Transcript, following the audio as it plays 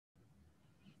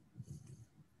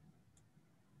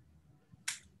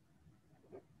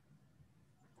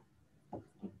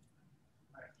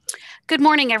Good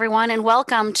morning, everyone, and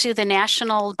welcome to the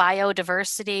National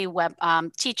Biodiversity web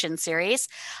teach-in series.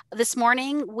 This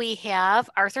morning, we have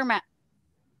Arthur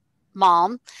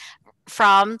Malm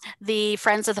from the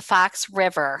Friends of the Fox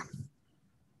River.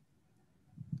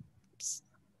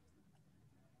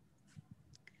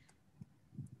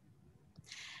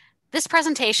 This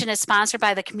presentation is sponsored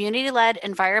by the Community-Led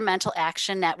Environmental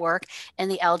Action Network in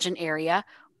the Elgin area,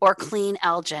 or CLEAN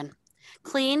Elgin.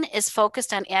 CLEAN is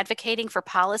focused on advocating for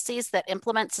policies that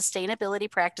implement sustainability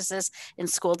practices in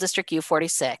School District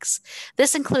U46.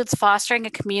 This includes fostering a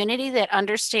community that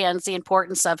understands the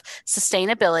importance of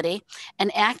sustainability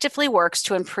and actively works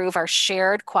to improve our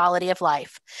shared quality of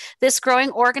life. This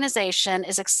growing organization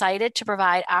is excited to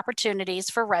provide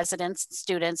opportunities for residents and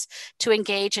students to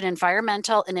engage in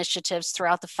environmental initiatives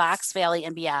throughout the Fox Valley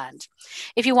and beyond.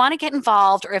 If you want to get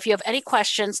involved or if you have any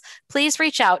questions, please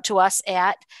reach out to us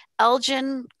at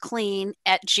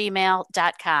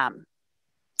elginclean@gmail.com.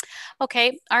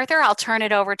 Okay, Arthur, I'll turn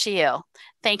it over to you.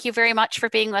 Thank you very much for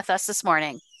being with us this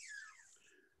morning.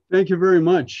 Thank you very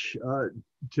much.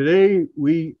 Today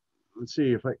let's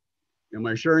see if am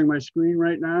I sharing my screen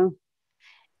right now?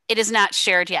 It is not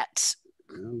shared yet.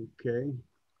 Okay.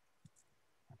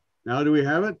 Now do we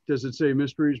have it? Does it say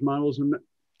mysteries, models, and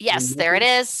yes, there it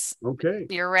is. Okay.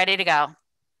 You're ready to go.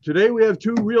 Today we have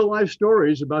two real-life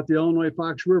stories about the Illinois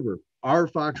Fox River, our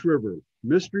Fox River.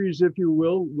 Mysteries, if you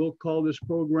will. We'll call this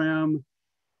program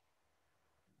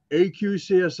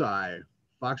aqCSI,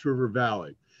 Fox River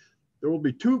Valley. There will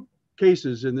be two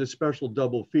cases in this special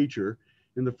double feature.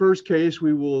 In the first case,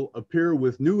 we will appear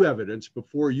with new evidence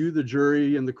before you, the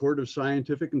jury, in the court of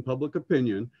scientific and public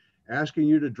opinion, asking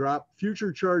you to drop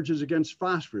future charges against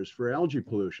phosphorus for algae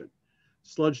pollution,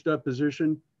 sludge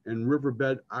deposition, and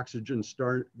riverbed oxygen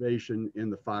starvation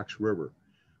in the Fox River.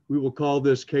 We will call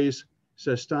this case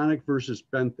Sestonic versus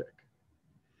Benthic.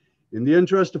 In the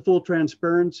interest of full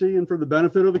transparency and for the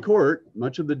benefit of the court,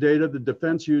 much of the data the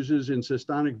defense uses in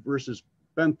Sestonic versus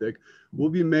Benthic will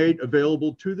be made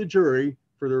available to the jury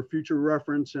for their future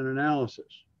reference and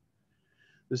analysis.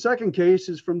 The second case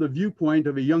is from the viewpoint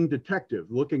of a young detective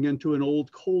looking into an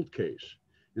old cold case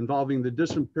involving the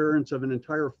disappearance of an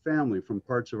entire family from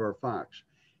parts of our Fox.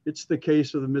 It's the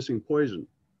case of the missing poison.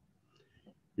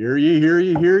 Hear ye, hear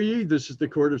ye, hear ye. This is the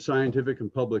Court of Scientific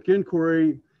and Public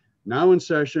Inquiry, now in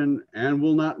session and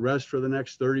will not rest for the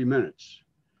next 30 minutes.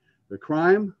 The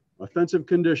crime, offensive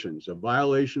conditions, a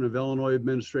violation of Illinois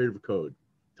Administrative Code,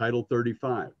 Title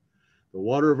 35. The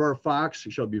water of our Fox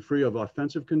shall be free of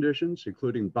offensive conditions,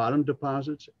 including bottom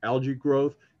deposits, algae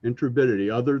growth, and turbidity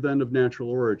other than of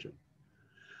natural origin.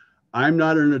 I'm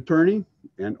not an attorney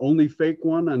and only fake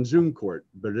one on Zoom court,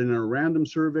 but in a random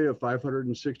survey of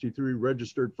 563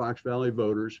 registered Fox Valley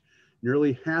voters,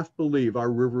 nearly half believe our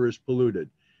river is polluted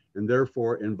and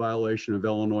therefore in violation of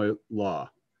Illinois law.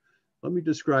 Let me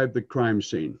describe the crime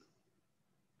scene.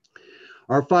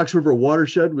 Our Fox River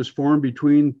watershed was formed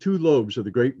between two lobes of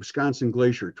the Great Wisconsin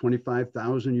Glacier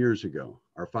 25,000 years ago.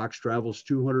 Our Fox travels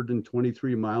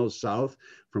 223 miles south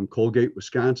from Colgate,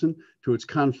 Wisconsin, to its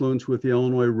confluence with the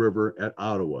Illinois River at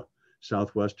Ottawa,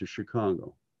 southwest of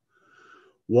Chicago.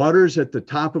 Waters at the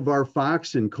top of our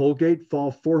Fox in Colgate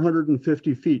fall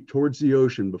 450 feet towards the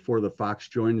ocean before the Fox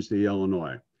joins the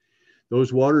Illinois.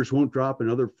 Those waters won't drop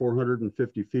another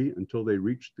 450 feet until they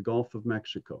reach the Gulf of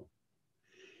Mexico.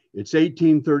 It's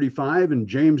 1835 and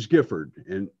James Gifford,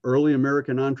 an early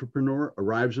American entrepreneur,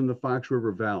 arrives in the Fox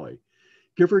River Valley.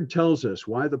 Gifford tells us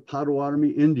why the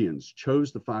Potawatomi Indians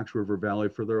chose the Fox River Valley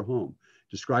for their home,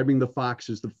 describing the Fox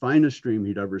as the finest stream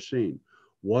he'd ever seen,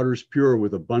 waters pure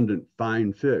with abundant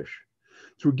fine fish.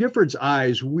 Through Gifford's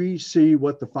eyes, we see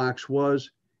what the Fox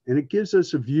was, and it gives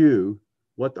us a view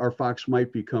what our Fox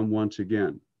might become once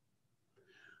again.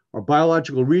 Our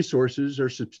biological resources are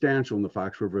substantial in the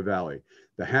Fox River Valley.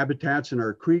 The habitats in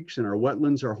our creeks and our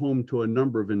wetlands are home to a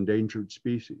number of endangered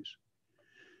species.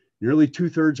 Nearly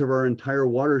 2/3 of our entire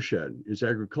watershed is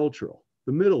agricultural.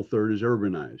 The middle third is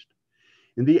urbanized.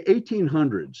 In the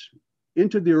 1800s,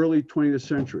 into the early 20th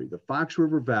century, the Fox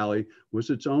River Valley was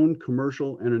its own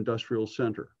commercial and industrial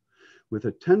center. With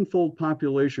a 10-fold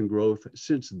population growth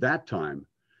since that time,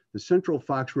 the central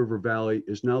Fox River Valley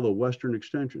is now the western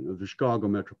extension of the Chicago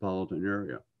metropolitan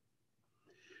area.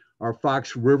 Our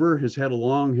Fox River has had a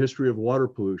long history of water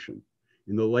pollution.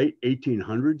 In the late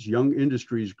 1800s, young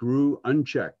industries grew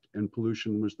unchecked and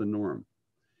pollution was the norm.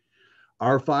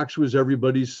 Our Fox was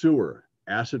everybody's sewer.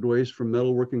 Acid waste from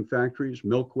metalworking factories,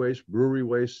 milk waste, brewery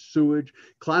waste, sewage,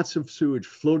 clots of sewage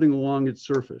floating along its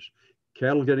surface,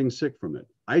 cattle getting sick from it.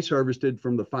 Ice harvested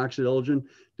from the Fox at Elgin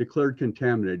declared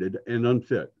contaminated and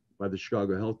unfit by the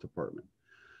Chicago Health Department.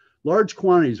 Large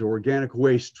quantities of organic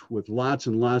waste with lots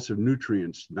and lots of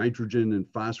nutrients, nitrogen and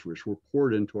phosphorus, were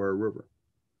poured into our river.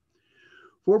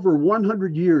 For over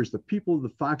 100 years, the people of the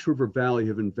Fox River Valley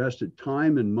have invested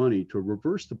time and money to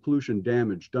reverse the pollution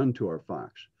damage done to our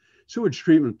Fox. Sewage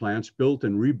treatment plants built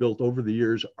and rebuilt over the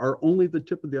years are only the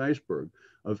tip of the iceberg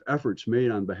of efforts made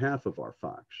on behalf of our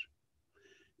Fox.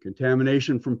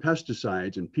 Contamination from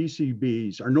pesticides and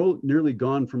PCBs are nearly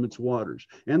gone from its waters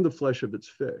and the flesh of its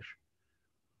fish.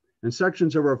 And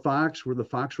sections of our Fox where the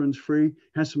Fox runs free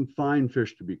has some fine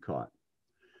fish to be caught.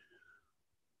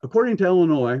 According to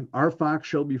Illinois, our Fox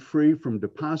shall be free from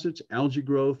deposits, algae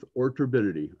growth, or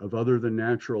turbidity of other than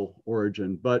natural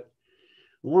origin. But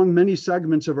along many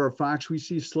segments of our Fox, we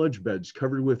see sludge beds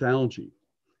covered with algae.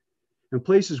 And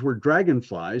places where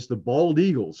dragonflies, the bald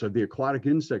eagles of the aquatic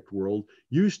insect world,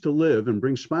 used to live and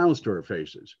bring smiles to our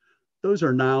faces. Those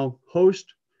are now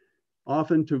host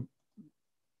often to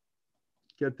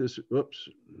get this, whoops.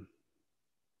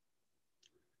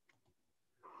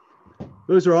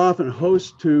 Those are often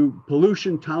hosts to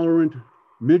pollution-tolerant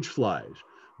midge flies,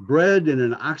 bred in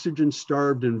an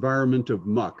oxygen-starved environment of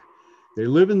muck. They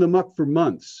live in the muck for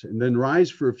months and then rise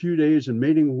for a few days in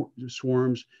mating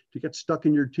swarms to get stuck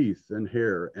in your teeth and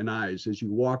hair and eyes as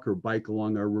you walk or bike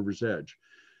along our river's edge.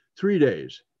 3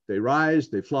 days, they rise,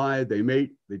 they fly, they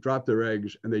mate, they drop their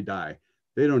eggs, and they die.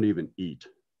 They don't even eat.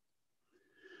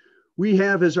 We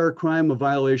have as our crime a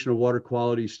violation of water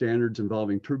quality standards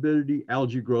involving turbidity,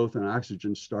 algae growth, and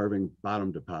oxygen-starving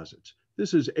bottom deposits.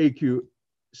 This is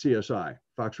aqCSI,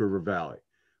 Fox River Valley.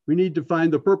 We need to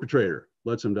find the perpetrator.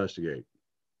 Let's investigate.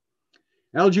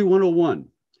 Algae 101.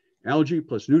 Algae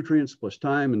plus nutrients plus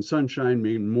time and sunshine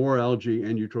mean more algae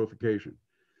and eutrophication.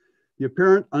 The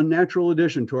apparent unnatural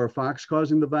addition to our Fox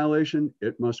causing the violation,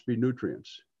 it must be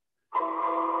nutrients.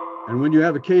 And when you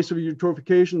have a case of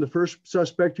eutrophication, the first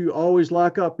suspect you always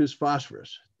lock up is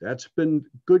phosphorus. That's been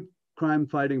good crime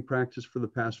fighting practice for the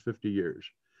past 50 years.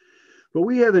 But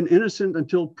we have an innocent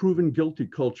until proven guilty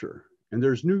culture, and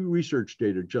there's new research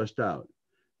data just out.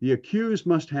 The accused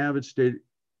must have its day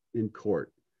in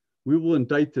court. We will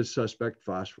indict this suspect,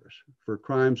 phosphorus, for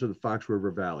crimes of the Fox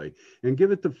River Valley and give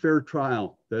it the fair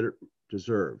trial that it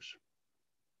deserves.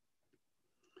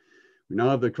 We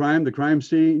now have the crime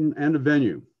scene, and a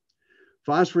venue.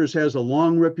 Phosphorus has a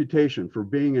long reputation for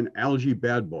being an algae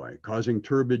bad boy, causing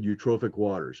turbid eutrophic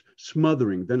waters,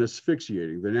 smothering, then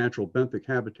asphyxiating the natural benthic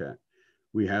habitat.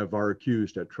 We have our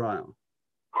accused at trial.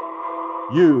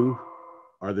 You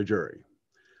are the jury.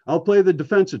 I'll play the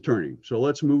defense attorney, so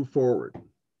let's move forward.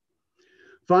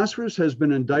 Phosphorus has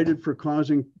been indicted for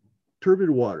causing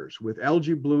turbid waters with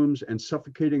algae blooms and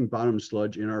suffocating bottom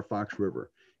sludge in our Fox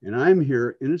River. And I'm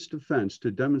here in its defense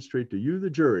to demonstrate to you, the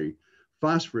jury,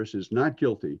 phosphorus is not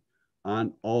guilty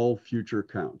on all future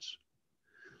counts.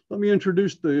 Let me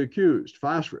introduce the accused,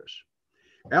 phosphorus.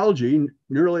 Algae,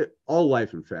 nearly all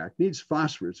life in fact, needs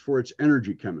phosphorus for its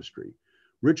energy chemistry.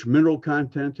 Rich mineral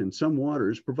content in some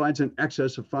waters provides an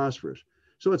excess of phosphorus,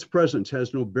 so its presence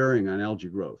has no bearing on algae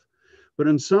growth. But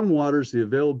in some waters, the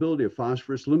availability of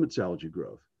phosphorus limits algae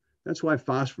growth. That's why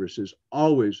phosphorus is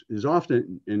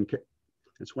often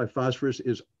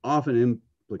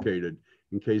implicated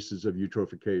in cases of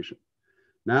eutrophication.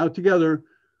 Now together,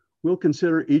 we'll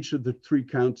consider each of the 3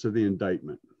 counts of the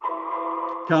indictment.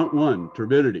 Count 1,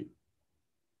 turbidity.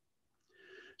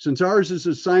 Since ours is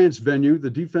a science venue, the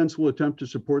defense will attempt to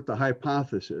support the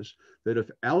hypothesis that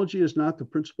if algae is not the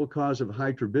principal cause of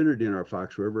high turbidity in our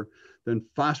Fox River, then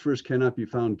phosphorus cannot be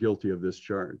found guilty of this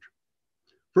charge.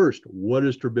 First, what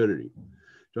is turbidity?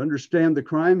 To understand the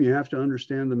crime, you have to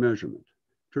understand the measurement.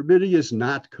 Turbidity is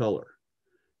not color.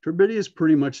 Turbidity is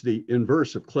pretty much the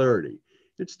inverse of clarity.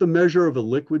 It's the measure of a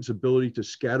liquid's ability to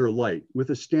scatter light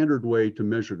with a standard way to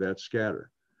measure that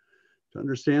scatter. To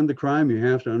understand the crime, you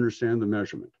have to understand the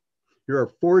measurement. Here are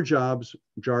 4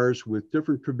 jars with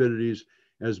different turbidities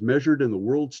as measured in the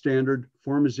world standard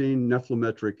formazine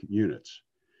nephelometric units.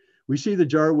 We see the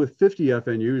jar with 50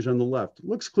 FNUs on the left. It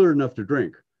looks clear enough to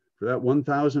drink. For that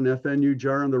 1,000 FNU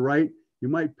jar on the right, you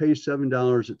might pay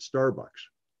 $7 at Starbucks.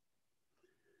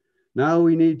 Now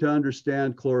we need to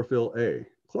understand chlorophyll A.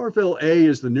 Chlorophyll A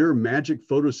is the near magic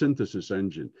photosynthesis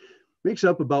engine. Makes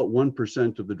up about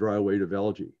 1% of the dry weight of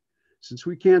algae. Since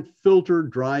we can't filter,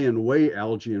 dry, and weigh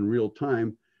algae in real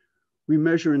time, we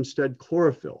measure instead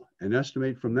chlorophyll and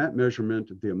estimate from that measurement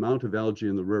the amount of algae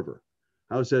in the river.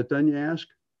 How's that done, you ask?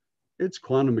 It's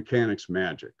quantum mechanics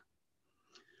magic.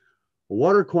 A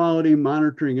water quality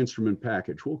monitoring instrument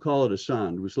package, we'll call it a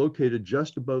SOND, was located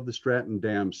just above the Stratton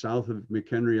Dam south of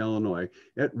McHenry, Illinois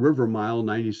at river mile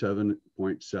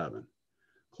 97.7.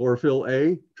 Chlorophyll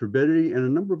A, turbidity, and a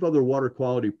number of other water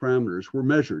quality parameters were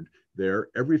measured there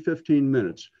every 15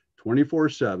 minutes,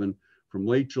 24/7, from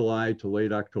late July to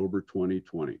late October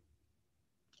 2020.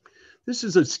 This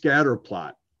is a scatter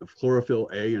plot of chlorophyll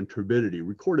A and turbidity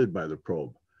recorded by the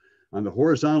probe. On the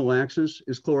horizontal axis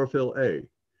is chlorophyll A.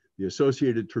 The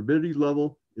associated turbidity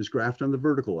level is graphed on the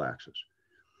vertical axis.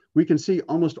 We can see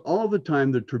almost all the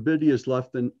time the turbidity is less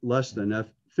than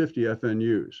 50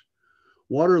 FNUs.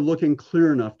 Water looking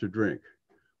clear enough to drink.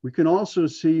 We can also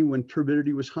see when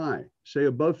turbidity was high, say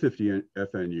above 50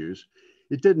 FNUs.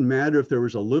 It didn't matter if there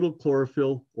was a little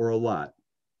chlorophyll or a lot.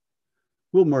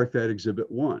 We'll mark that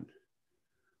Exhibit 1.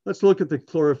 Let's look at the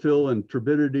chlorophyll and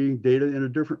turbidity data in a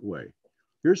different way.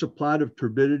 Here's a plot of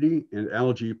turbidity and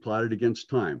algae plotted against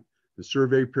time. The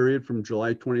survey period from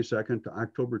July 22nd to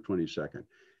October 22nd.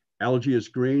 Algae is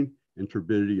green and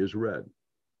turbidity is red.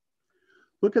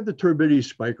 Look at the turbidity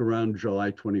spike around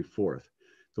July 24th.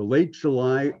 The late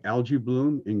July algae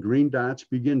bloom in green dots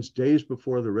begins days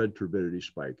before the red turbidity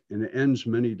spike and it ends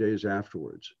many days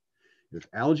afterwards. If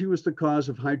algae was the cause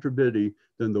of high turbidity,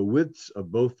 then the widths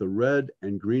of both the red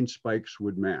and green spikes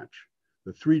would match.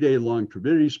 The 3-day long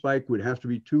turbidity spike would have to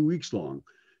be 2 weeks long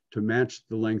to match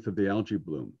the length of the algae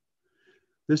bloom.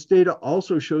 This data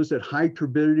also shows that high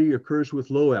turbidity occurs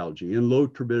with low algae and low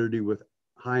turbidity with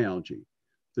high algae.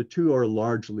 The two are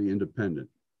largely independent.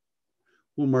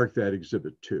 We'll mark that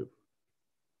Exhibit 2.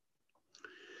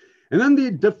 And then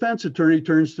the defense attorney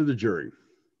turns to the jury.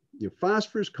 If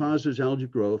phosphorus causes algae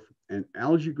growth and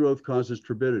algae growth causes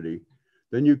turbidity,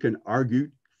 then you can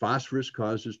argue phosphorus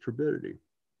causes turbidity.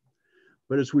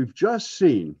 But as we've just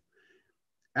seen,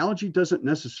 algae doesn't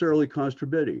necessarily cause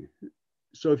turbidity.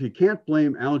 So if you can't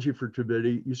blame algae for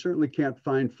turbidity, you certainly can't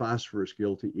find phosphorus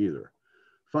guilty either.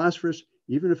 Phosphorus,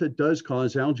 even if it does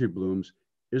cause algae blooms,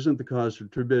 isn't the cause of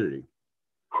turbidity.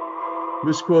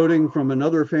 Misquoting from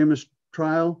another famous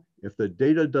trial, if the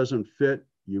data doesn't fit,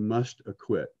 you must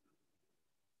acquit.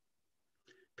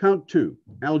 Count 2,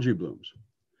 algae blooms.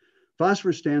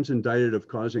 Phosphorus stands indicted of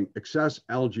causing excess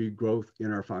algae growth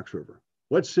in our Fox River.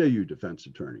 What say you, defense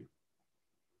attorney?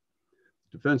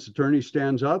 Defense attorney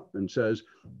stands up and says,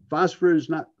 phosphorus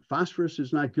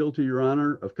is not guilty, Your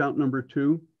Honor, of count number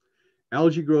 2.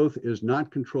 Algae growth is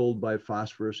not controlled by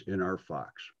phosphorus in our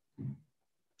Fox.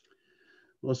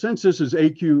 Well, since this is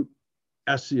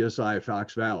aqCSI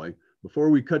Fox Valley, before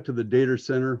we cut to the data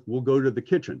center, we'll go to the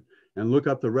kitchen and look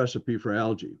up the recipe for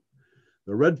algae.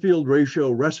 The Redfield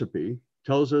ratio recipe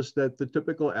tells us that the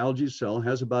typical algae cell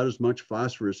has about as much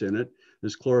phosphorus in it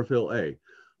as chlorophyll A,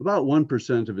 about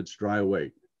 1% of its dry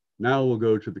weight. Now we'll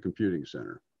go to the computing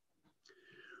center.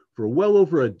 For well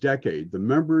over a decade, the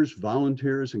members,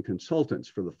 volunteers, and consultants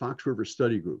for the Fox River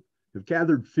Study Group have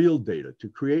gathered field data to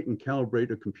create and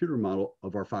calibrate a computer model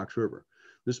of our Fox River.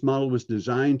 This model was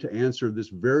designed to answer this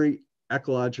very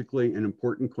ecologically and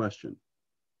important question.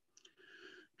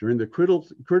 During the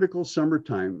critical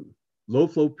summertime low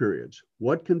flow periods,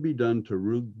 what can be done to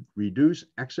reduce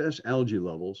excess algae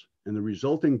levels and the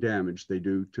resulting damage they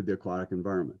do to the aquatic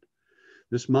environment?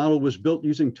 This model was built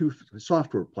using 2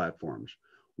 software platforms.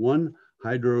 One,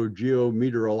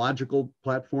 hydrogeometeorological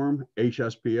platform,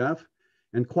 HSPF,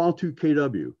 and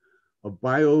Qual2KW, a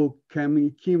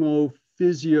biochemo,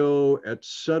 physio,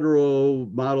 etc.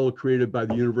 model created by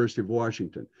the University of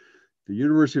Washington. The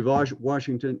University of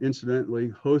Washington, incidentally,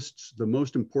 hosts the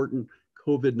most important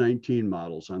COVID-19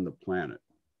 models on the planet.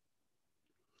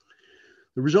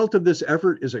 The result of this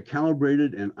effort is a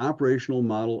calibrated and operational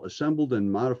model assembled and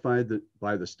modified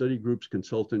by the study group's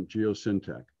consultant,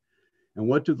 Geosyntec. And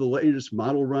what do the latest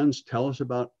model runs tell us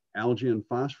about algae and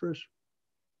phosphorus?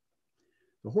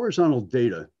 The horizontal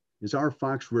data is our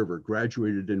Fox River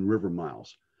graduated in river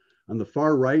miles. On the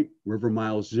far right, river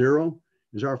mile 0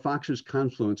 is our Fox's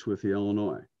confluence with the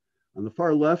Illinois. On the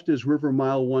far left is river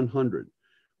mile 100,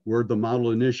 where the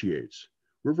model initiates.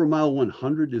 River mile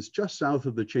 100 is just south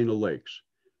of the chain of lakes.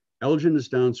 Elgin is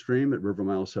downstream at river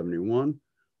mile 71,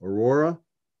 Aurora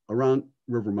around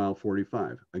river mile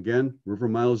 45. Again, river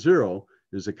mile 0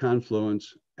 is a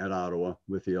confluence at Ottawa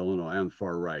with the Illinois on the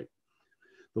far right.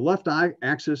 The left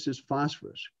axis is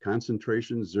phosphorus,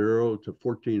 concentration 0 to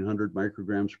 1400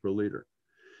 micrograms per liter.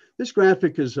 This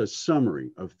graphic is a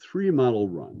summary of 3 model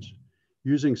runs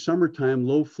using summertime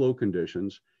low flow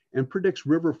conditions and predicts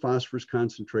river phosphorus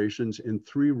concentrations in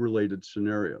 3 related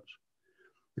scenarios.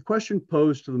 The question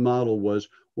posed to the model was,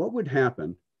 what would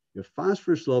happen if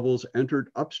phosphorus levels entered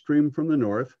upstream from the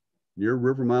north, near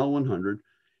river mile 100,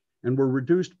 and were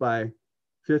reduced by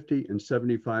 50 and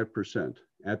 75%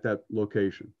 at that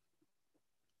location?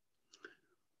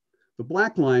 The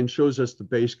black line shows us the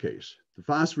base case, the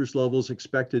phosphorus levels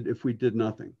expected if we did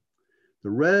nothing. The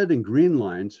red and green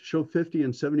lines show 50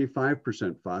 and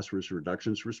 75% phosphorus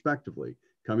reductions respectively,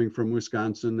 coming from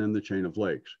Wisconsin and the chain of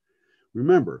lakes.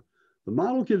 Remember, the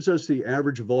model gives us the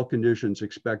average of all conditions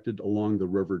expected along the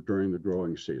river during the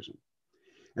growing season.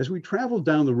 As we travel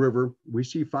down the river, we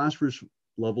see phosphorus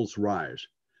levels rise,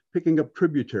 picking up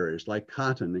tributaries like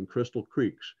Cotton and Crystal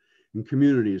Creeks, in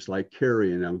communities like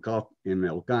Cary and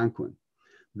Algonquin.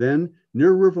 Then,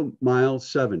 near River Mile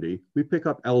 70, we pick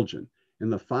up Elgin, and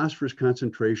the phosphorus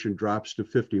concentration jumps to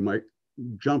 50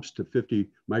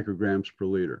 micrograms per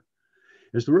liter.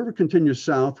 As the river continues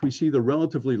south, we see the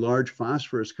relatively large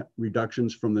phosphorus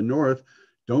reductions from the north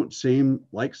don't seem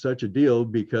like such a deal,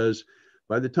 because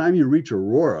by the time you reach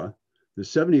Aurora, the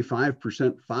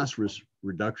 75% phosphorus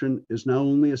reduction is now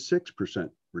only a 6%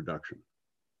 reduction.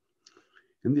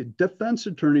 And the defense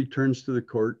attorney turns to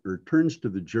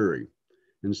the jury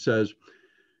and says,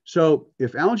 so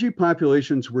if algae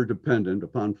populations were dependent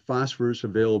upon phosphorus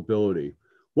availability,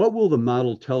 what will the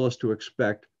model tell us to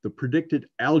expect the predicted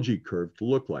algae curve to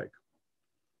look like?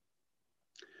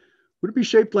 Would it be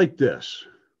shaped like this?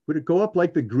 Would it go up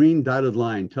like the green dotted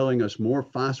line, telling us more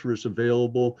phosphorus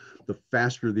available, the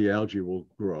faster the algae will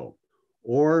grow?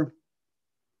 Or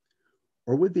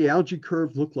would the algae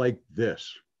curve look like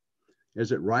this,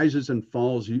 as it rises and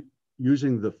falls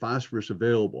using the phosphorus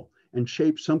available, and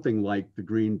shape something like the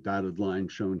green dotted line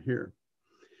shown here?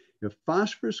 If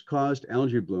phosphorus caused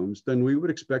algae blooms, then we would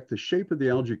expect the shape of the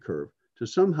algae curve to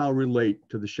somehow relate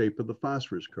to the shape of the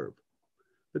phosphorus curve.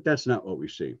 But that's not what we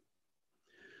see.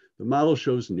 The model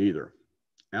shows neither.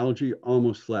 Algae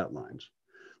almost flatlines.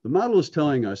 The model is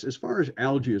telling us, as far as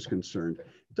algae is concerned,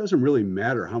 it doesn't really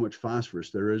matter how much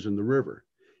phosphorus there is in the river.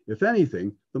 If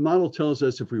anything, the model tells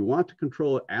us if we want to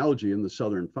control algae in the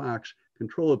Southern Fox,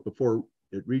 control it before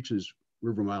it reaches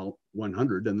River Mile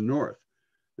 100 in the north.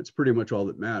 That's pretty much all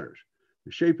that matters.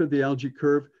 The shape of the algae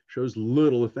curve shows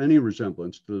little, if any,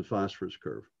 resemblance to the phosphorus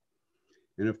curve.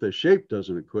 And if the shape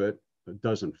doesn't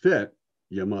fit,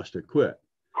 you must acquit.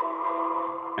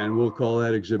 And we'll call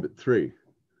that Exhibit 3.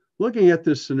 Looking at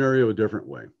this scenario a different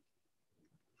way,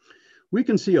 we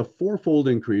can see a fourfold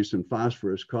increase in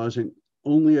phosphorus causing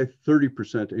only a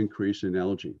 30% increase in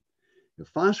algae. If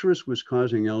phosphorus was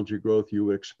causing algae growth, you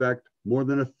would expect more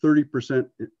than a 30%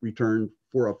 return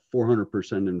for a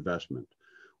 400% investment.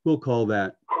 We'll call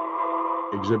that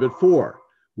Exhibit 4,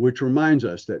 which reminds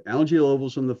us that algae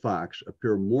levels in the Fox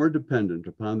appear more dependent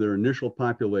upon their initial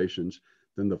populations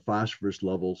than the phosphorus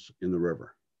levels in the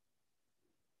river.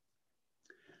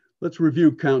 Let's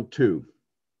review count 2.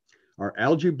 Are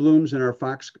algae blooms in our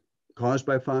Fox caused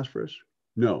by phosphorus?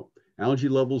 No. Algae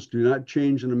levels do not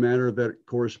change in a manner that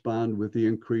correspond with the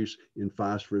increase in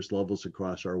phosphorus levels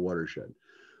across our watershed.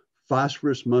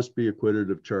 Phosphorus must be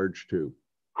acquitted of charge too.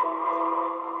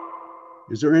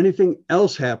 Is there anything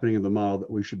else happening in the model that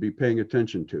we should be paying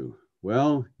attention to?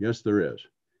 Well, yes, there is.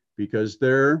 Because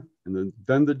then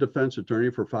the defense attorney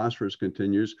for phosphorus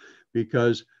continues,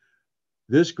 because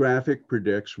this graphic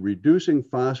predicts reducing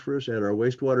phosphorus at our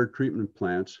wastewater treatment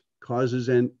plants causes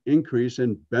an increase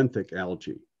in benthic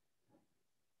algae.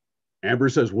 Amber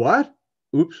says, what?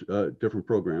 Oops, different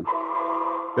program.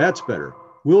 That's better.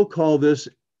 We'll call this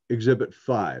Exhibit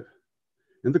 5.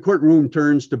 And the courtroom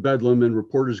turns to bedlam, and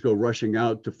reporters go rushing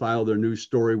out to file their news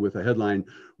story with a headline,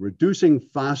 "Reducing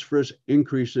Phosphorus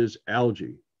Increases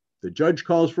Algae." The judge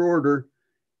calls for order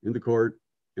in the court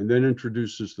and then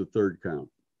introduces the third count.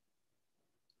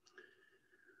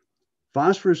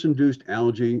 Phosphorus-induced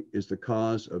algae is the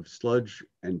cause of sludge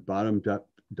and bottom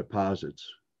deposits,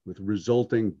 with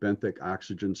resulting benthic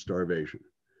oxygen starvation.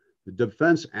 The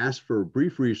defense asked for a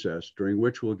brief recess, during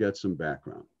which we'll get some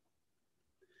background.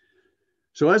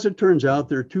 So as it turns out,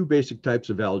 there are two basic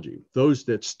types of algae, those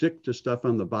that stick to stuff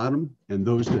on the bottom and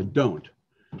those that don't.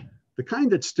 The kind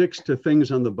that sticks to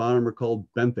things on the bottom are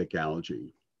called benthic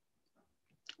algae.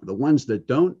 The ones that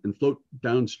don't and float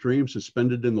downstream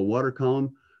suspended in the water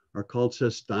column are called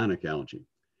Sestonic algae.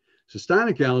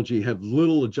 Sestonic algae have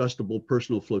little adjustable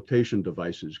personal flotation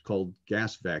devices called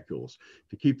gas vacuoles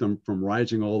to keep them from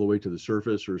rising all the way to the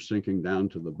surface or sinking down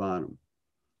to the bottom.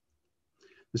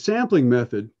 The sampling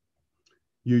method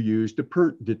you use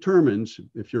determines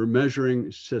if you're measuring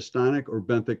Sestonic or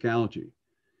benthic algae.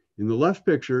 In the left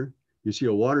picture, you see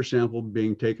a water sample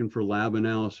being taken for lab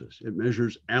analysis. It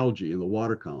measures algae in the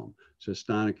water column,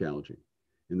 Sestonic algae.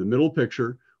 In the middle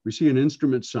picture, we see an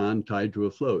instrument sonde tied to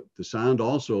a float. The sonde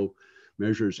also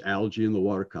measures algae in the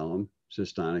water column,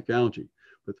 Sestonic algae.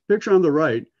 But the picture on the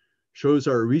right shows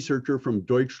our researcher from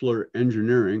Deutschler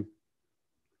Engineering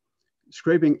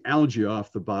scraping algae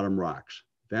off the bottom rocks.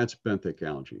 That's benthic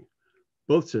algae.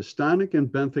 Both Sestonic and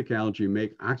benthic algae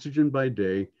make oxygen by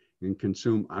day and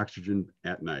consume oxygen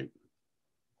at night.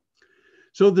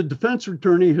 So the defense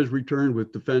attorney has returned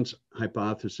with defense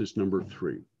hypothesis number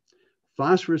 3.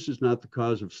 Phosphorus is not the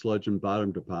cause of sludge and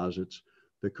bottom deposits.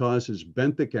 The cause is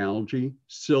benthic algae,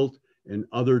 silt, and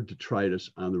other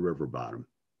detritus on the river bottom.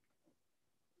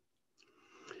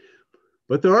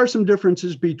 But there are some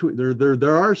differences between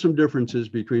there are some differences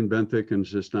between benthic and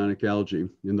Sestonic algae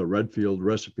in the Redfield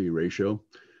recipe ratio,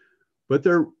 but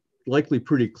they're likely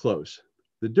pretty close.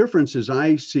 The differences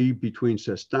I see between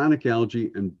Sestonic algae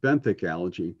and benthic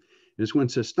algae is when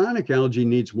Sestonic algae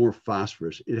needs more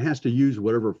phosphorus, it has to use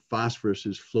whatever phosphorus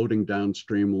is floating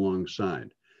downstream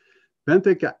alongside.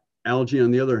 Benthic algae,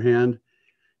 on the other hand,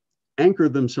 anchor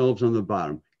themselves on the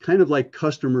bottom, kind of like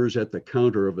customers at the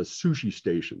counter of a sushi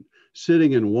station,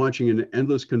 sitting and watching an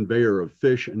endless conveyor of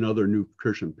fish and other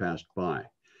nutrition pass by.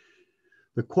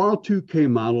 The Qual2K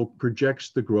model projects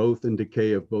the growth and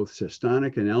decay of both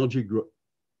Sestonic and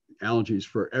algae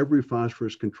for every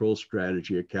phosphorus control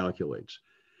strategy it calculates.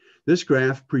 This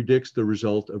graph predicts the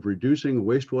result of reducing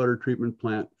wastewater treatment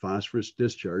plant phosphorus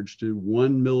discharge to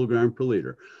 1 milligram per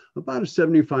liter, about a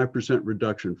 75%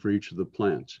 reduction for each of the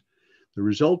plants. The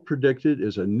result predicted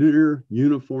is a near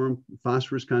uniform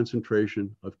phosphorus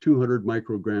concentration of 200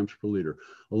 micrograms per liter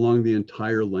along the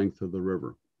entire length of the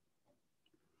river.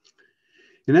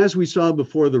 And as we saw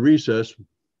before the recess,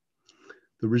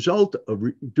 the result of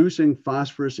reducing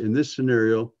phosphorus in this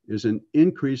scenario is an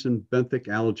increase in benthic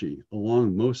algae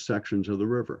along most sections of the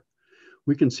river.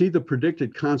 We can see the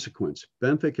predicted consequence,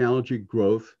 benthic algae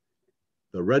growth,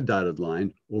 the red dotted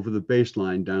line, over the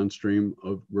baseline downstream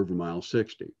of River Mile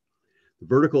 60. The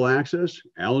vertical axis,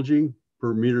 algae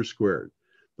per meter squared.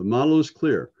 The model is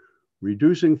clear.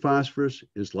 Reducing phosphorus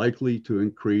is likely to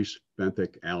increase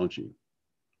benthic algae.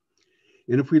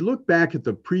 And if we look back at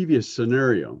the previous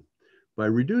scenario, by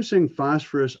reducing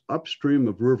phosphorus upstream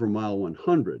of River Mile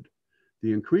 100,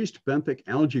 the increased benthic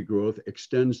algae growth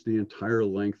extends the entire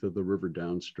length of the river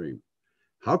downstream.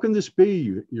 How can this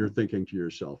be, you're thinking to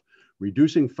yourself?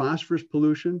 Reducing phosphorus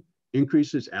pollution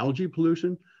increases algae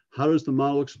pollution? How does the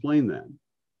model explain that?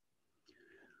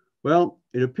 Well,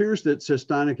 it appears that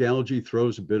Sestonic algae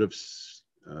throws a bit of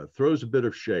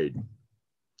shade.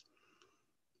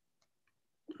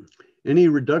 Any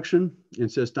reduction in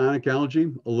Sestonic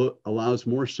algae allows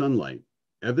more sunlight,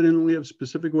 evidently of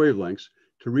specific wavelengths,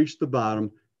 to reach the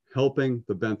bottom, helping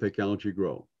the benthic algae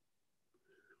grow.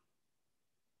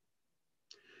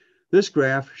 This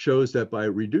graph shows that by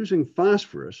reducing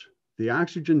phosphorus, the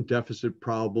oxygen deficit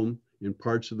problem in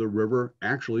parts of the river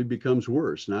actually becomes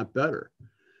worse, not better.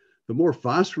 The more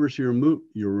phosphorus you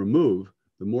remove,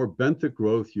 the more benthic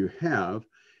growth you have,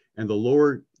 and the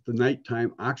lower the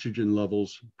nighttime oxygen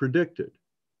levels predicted.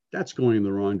 That's going in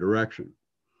the wrong direction.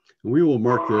 And we will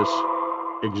mark this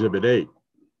Exhibit 8.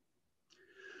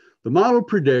 The model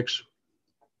predicts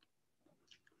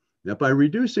that by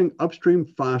reducing upstream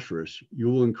phosphorus, you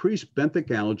will increase benthic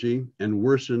algae and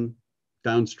worsen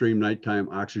downstream nighttime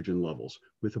oxygen levels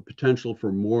with the potential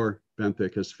for more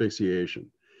benthic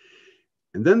asphyxiation.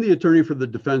 And then the attorney for the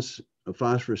defense of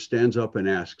phosphorus stands up and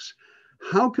asks,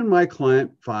 how can my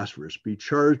client Phosphorous be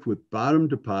charged with bottom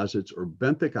deposits or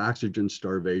benthic oxygen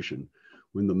starvation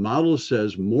when the model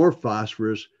says more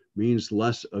phosphorus means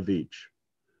less of each?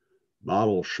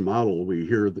 Model schmodel, we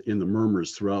hear in the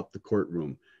murmurs throughout the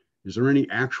courtroom. Is there any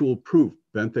actual proof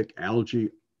benthic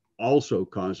algae also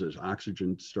causes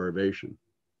oxygen starvation?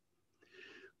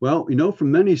 Well, we know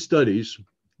from many studies,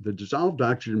 the dissolved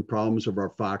oxygen problems of our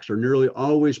Fox are nearly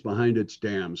always behind its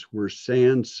dams, where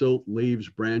sand, silt, leaves,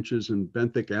 branches, and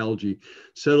benthic algae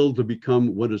settle to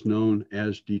become what is known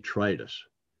as detritus.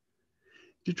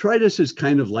 Detritus is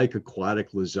kind of like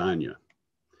aquatic lasagna,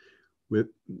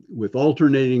 with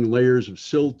alternating layers of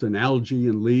silt and algae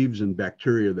and leaves and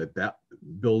bacteria that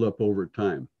build up over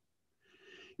time.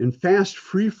 In fast,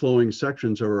 free-flowing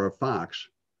sections of our Fox,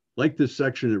 like this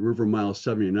section at River Mile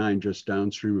 79, just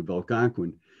downstream of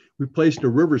Algonquin, we placed a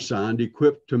river sonde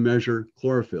equipped to measure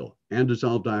chlorophyll and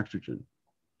dissolved oxygen.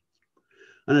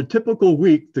 On a typical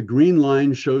week, the green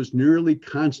line shows nearly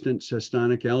constant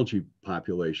Sestonic algae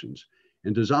populations,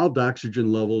 and dissolved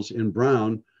oxygen levels in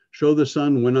brown show the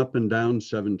sun went up and down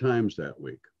 7 times that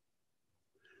week.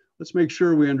 Let's make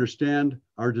sure we understand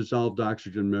our dissolved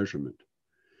oxygen measurement.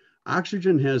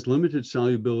 Oxygen has limited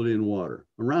solubility in water,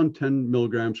 around 10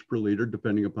 milligrams per liter,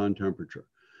 depending upon temperature.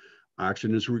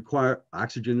 Oxygen is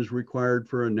required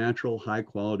for a natural,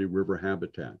 high-quality river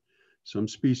habitat. Some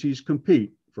species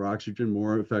compete for oxygen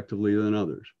more effectively than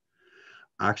others.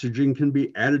 Oxygen can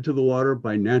be added to the water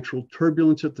by natural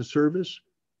turbulence at the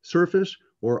surface,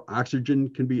 or oxygen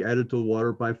can be added to the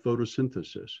water by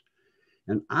photosynthesis.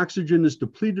 And oxygen is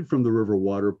depleted from the river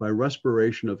water by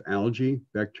respiration of algae,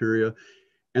 bacteria,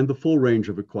 and the full range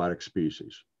of aquatic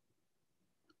species.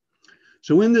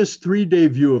 So in this 3-day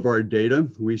view of our data,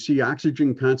 we see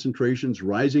oxygen concentrations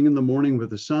rising in the morning with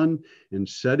the sun and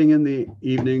setting in the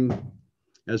evening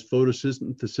as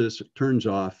photosynthesis turns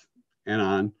off and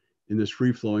on in this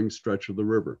free-flowing stretch of the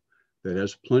river that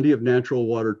has plenty of natural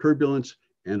water turbulence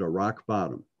and a rock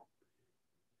bottom.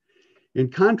 In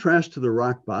contrast to the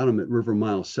rock bottom at River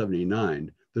Mile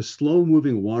 79, the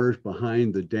slow-moving waters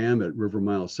behind the dam at River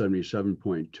Mile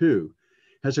 77.2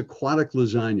 has aquatic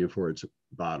lasagna for its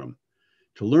bottom.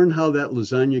 To learn how that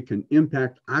lasagna can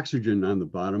impact oxygen on the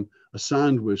bottom, a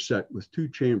sonde was set with 2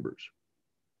 chambers.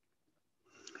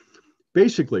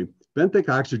 Basically, benthic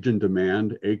oxygen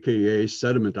demand, aka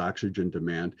sediment oxygen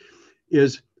demand,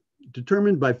 is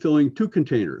determined by filling 2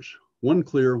 containers, one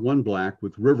clear, one black,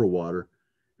 with river water,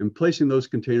 and placing those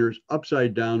containers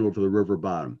upside down over the river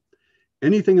bottom.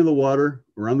 Anything in the water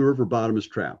around the river bottom is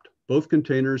trapped. Both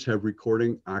containers have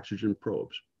recording oxygen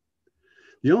probes.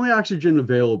 The only oxygen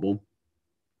available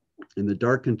in the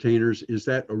dark containers is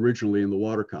that originally in the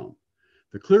water column.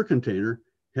 The clear container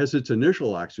has its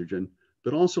initial oxygen,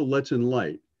 but also lets in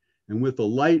light, and with the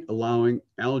light allowing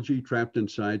algae trapped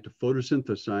inside to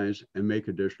photosynthesize and make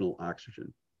additional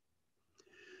oxygen.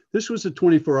 This was a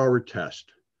 24-hour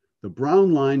test. The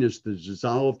brown line is the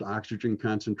dissolved oxygen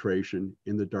concentration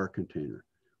in the dark container.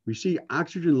 We see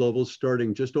oxygen levels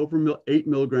starting just over 8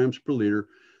 milligrams per liter,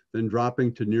 then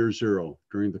dropping to near 0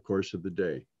 during the course of the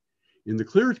day. In the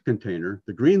clear container,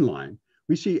 the green line,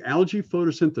 we see algae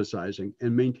photosynthesizing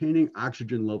and maintaining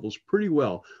oxygen levels pretty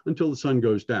well until the sun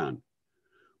goes down.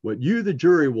 What you, the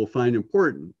jury, will find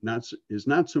important is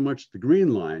not so much the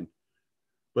green line,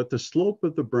 but the slope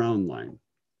of the brown line.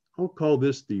 I'll call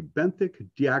this the benthic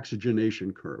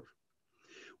deoxygenation curve.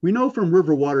 We know from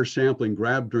river water sampling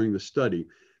grabbed during the study,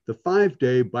 the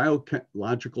 5-day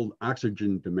biological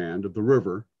oxygen demand of the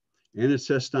river and its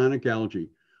sestonic algae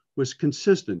was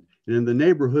consistent and in the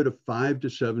neighborhood of 5 to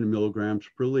 7 milligrams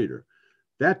per liter.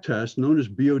 That test, known as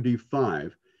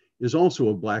BOD5, is also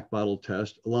a black bottle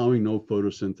test allowing no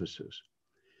photosynthesis.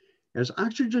 As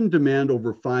oxygen demand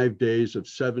over 5 days of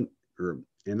 7 milligrams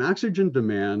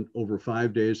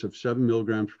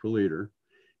per liter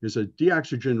is a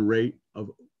deoxygen rate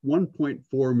of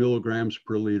 1.4 milligrams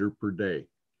per liter per day.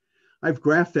 I've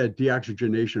graphed that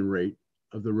deoxygenation rate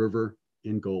of the river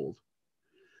in gold.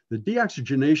 The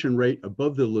deoxygenation rate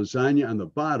above the lasagna on the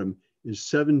bottom is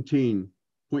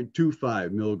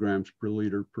 17.25 milligrams per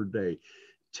liter per day,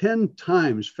 10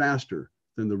 times faster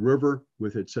than the river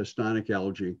with its sestonic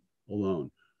algae alone.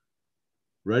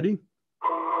 Ready?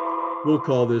 We'll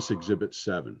call this Exhibit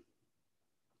 7.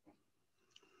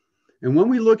 And when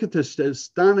we look at the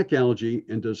sestonic algae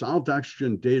and dissolved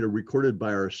oxygen data recorded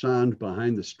by our sonde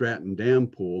behind the Stratton Dam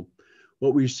pool,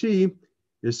 what we see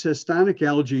is sestonic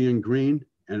algae in green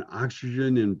and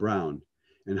oxygen in brown,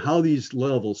 and how these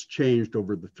levels changed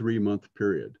over the 3-month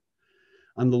period.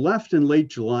 On the left in late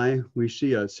July, we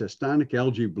see a sestonic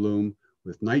algae bloom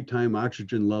with nighttime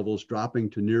oxygen levels dropping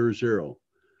to near 0.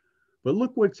 But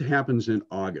look what happens in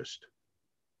August.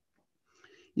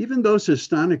 Even though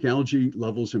sestonic algae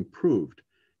levels improved,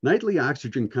 nightly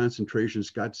oxygen concentrations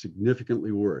got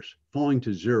significantly worse, falling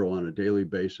to 0 on a daily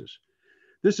basis.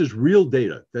 This is real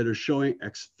data that is showing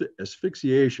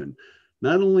asphyxiation,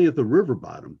 not only at the river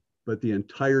bottom, but the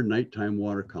entire nighttime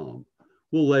water column.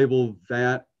 We'll label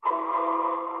that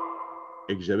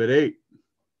Exhibit 8.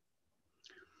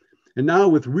 And now,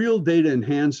 with real data in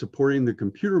hand supporting the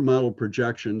computer model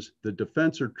projections, the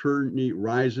defense attorney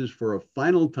rises for a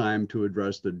final time to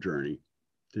address the jury.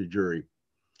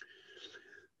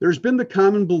 There's been the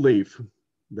common belief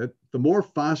that the more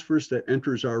phosphorus that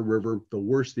enters our river, the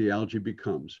worse the algae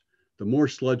becomes, the more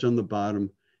sludge on the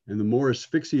bottom, and the more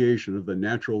asphyxiation of the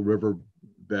natural riverbed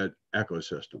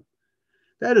ecosystem.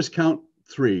 That is count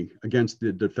 3 against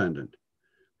the defendant.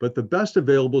 But the best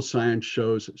available science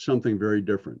shows something very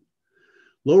different.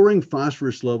 Lowering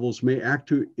phosphorus levels may act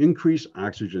to increase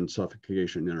oxygen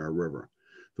suffocation in our river.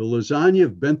 The lasagna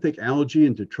of benthic algae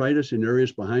and detritus in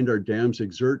areas behind our dams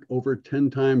exert over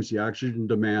 10 times the oxygen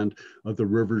demand of the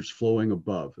rivers flowing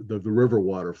above, the river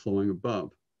water flowing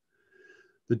above.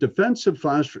 The defense of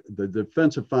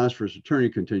phosphorus attorney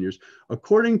continues,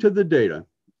 according to the data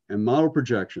and model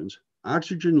projections,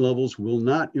 oxygen levels will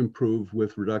not improve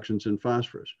with reductions in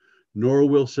phosphorus, nor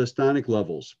will sestonic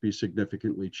levels be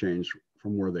significantly changed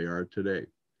from where they are today.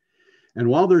 And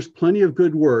while there's plenty of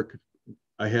good work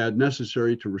ahead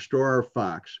necessary to restore our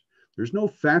fox, there's no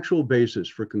factual basis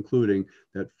for concluding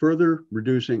that further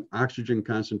reducing oxygen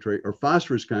concentrate or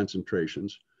phosphorus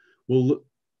concentrations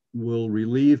will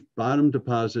relieve bottom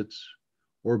deposits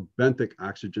or benthic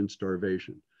oxygen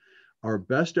starvation. Our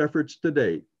best efforts to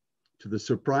date, to the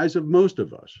surprise of most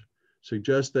of us,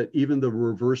 suggest that even the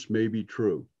reverse may be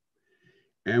true.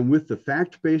 And with the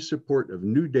fact-based support of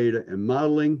new data and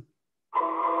modeling,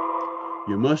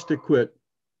 you must acquit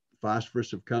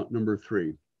phosphorus of count number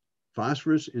 3.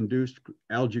 Phosphorus-induced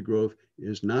algae growth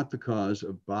is not the cause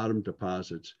of bottom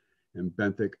deposits and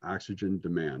benthic oxygen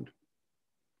demand.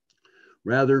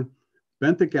 Rather,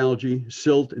 benthic algae,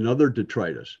 silt, and other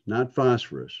detritus, not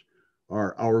phosphorus,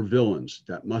 are our villains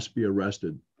that must be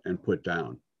arrested and put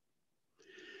down.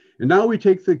 And now we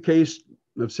take the case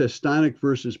of Sestonic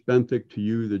versus Benthic to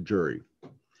you, the jury.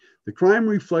 The crime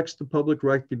reflects the public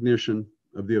recognition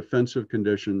of the offensive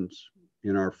conditions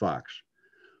in our fox.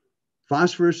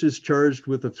 Phosphorus is charged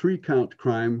with a 3-count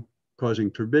crime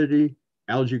causing turbidity,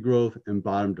 algae growth, and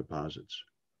bottom deposits.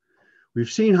 We've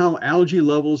seen how algae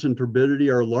levels and turbidity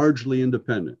are largely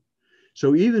independent.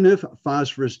 So even if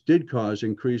phosphorus did cause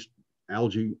increased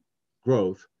algae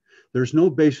growth, there's no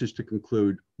basis to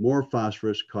conclude more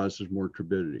phosphorus causes more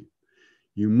turbidity.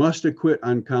 You must acquit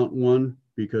on count 1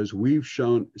 because we've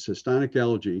shown Sestonic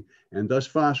algae, and thus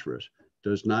phosphorus,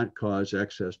 does not cause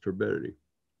excess turbidity.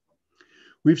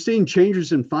 We've seen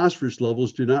changes in phosphorus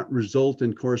levels do not result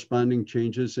in corresponding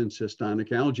changes in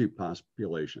Sestonic algae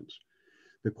populations.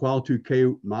 The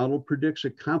Qual2K model predicts a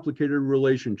complicated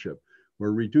relationship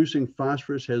where reducing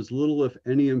phosphorus has little, if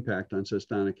any, impact on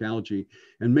Sestonic algae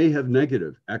and may have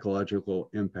negative ecological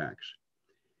impacts.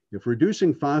 If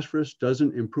reducing phosphorus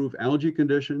doesn't improve algae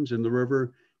conditions in the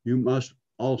river, you must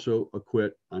also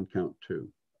acquit on count 2.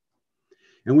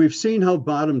 And we've seen how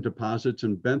bottom deposits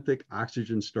and benthic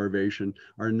oxygen starvation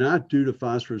are not due to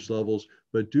phosphorus levels,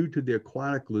 but due to the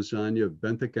aquatic lasagna of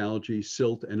benthic algae,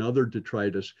 silt, and other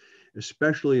detritus,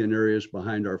 especially in areas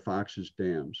behind our fox's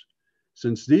dams.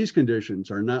 Since these conditions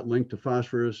are not linked to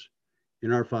phosphorus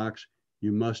in our fox,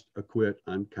 you must acquit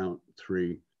on count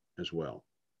 3 as well.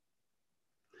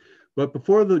 But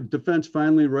before the defense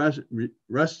finally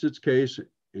rests its case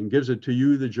and gives it to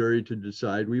you, the jury, to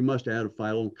decide, we must add a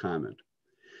final comment.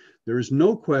 There is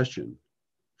no question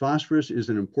phosphorus is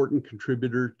an important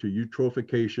contributor to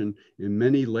eutrophication in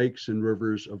many lakes and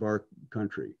rivers of our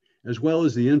country, as well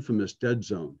as the infamous dead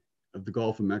zone of the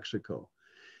Gulf of Mexico.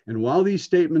 And while these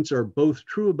statements are both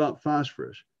true about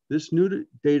phosphorus, this new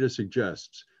data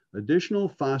suggests additional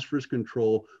phosphorus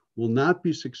control will not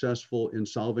be successful in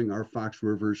solving our Fox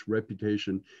River's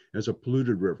reputation as a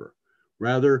polluted river.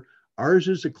 Rather, ours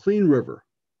is a clean river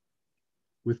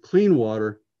with clean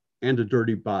water and a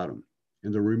dirty bottom.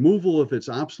 And the removal of its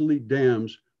obsolete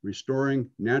dams, restoring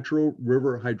natural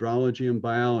river hydrology and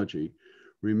biology,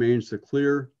 remains the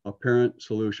clear, apparent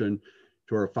solution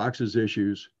to our Fox's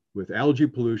issues with algae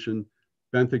pollution,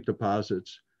 benthic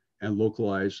deposits, and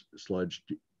localized sludge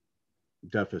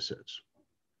deficits.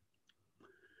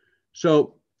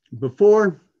 So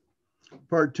before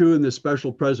part 2 in this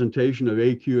special presentation of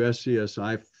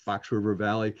aqCSI Fox River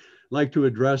Valley, I'd like to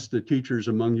address the teachers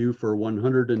among you for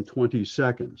 120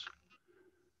 seconds.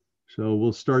 So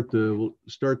we'll start the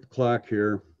clock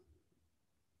here.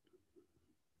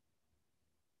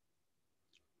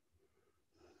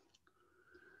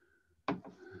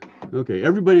 Okay,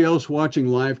 everybody else watching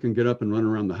live can get up and run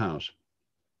around the house.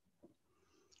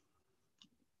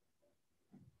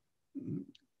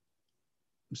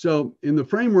 So in the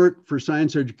framework for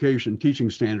science education teaching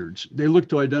standards, they look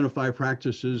to identify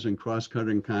practices and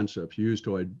cross-cutting concepts used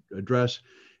to address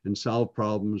and solve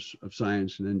problems of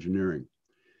science and engineering.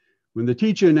 When the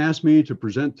teach-in asked me to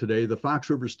present today, the Fox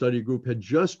River Study Group had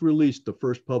just released the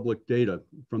first public data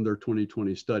from their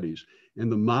 2020 studies and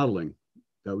the modeling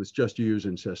that was just used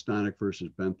in Sestonic versus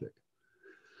Benthic.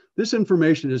 This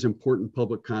information has important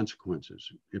public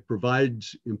consequences. It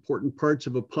provides important parts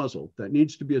of a puzzle that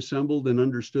needs to be assembled and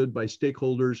understood by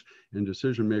stakeholders and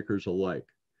decision makers alike.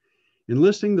 In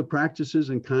listing the practices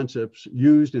and concepts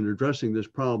used in addressing this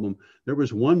problem, there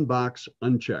was one box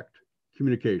unchecked: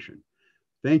 communication.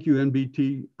 Thank you,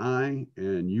 NBTI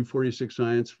and U46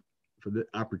 Science, for the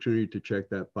opportunity to check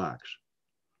that box.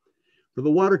 For the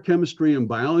water chemistry and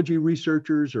biology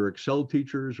researchers or Excel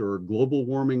teachers or global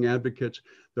warming advocates,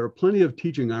 there are plenty of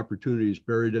teaching opportunities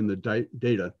buried in the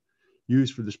data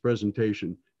used for this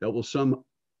presentation that will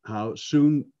somehow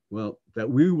soon, that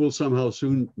we will somehow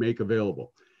soon make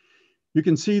available. You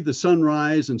can see the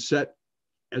sunrise and set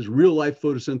as real-life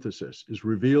photosynthesis is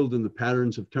revealed in the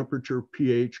patterns of temperature,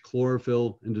 pH,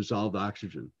 chlorophyll, and dissolved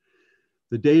oxygen.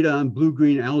 The data on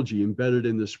blue-green algae embedded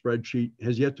in the spreadsheet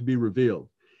has yet to be revealed.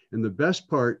 And the best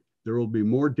part, there will be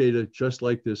more data just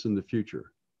like this in the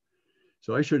future.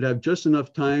 So I should have just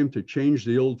enough time to change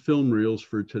the old film reels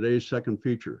for today's second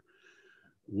feature.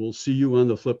 We'll see you on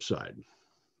the flip side.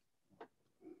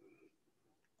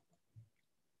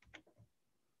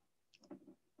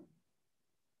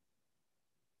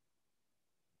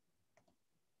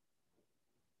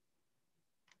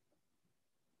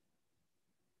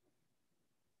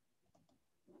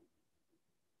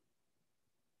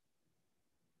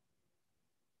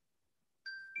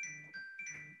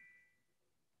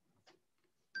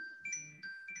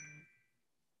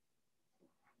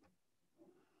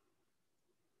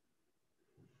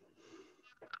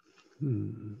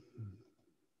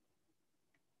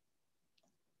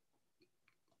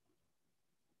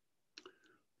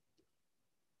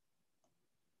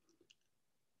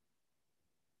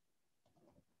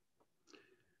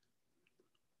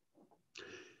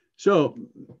 So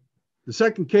the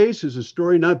second case is a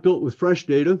story not built with fresh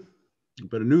data,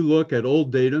 but a new look at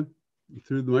old data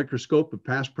through the microscope of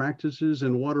past practices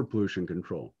and water pollution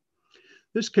control.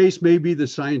 This case may be the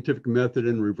scientific method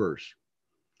in reverse.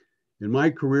 In my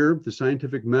career, the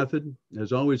scientific method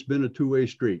has always been a two-way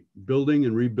street, building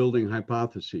and rebuilding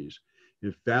hypotheses.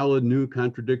 If valid new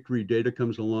contradictory data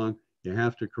comes along, you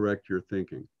have to correct your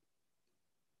thinking.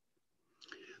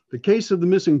 The case of the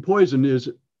missing poison is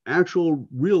actual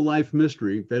real-life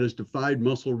mystery that has defied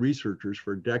mussel researchers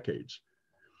for decades.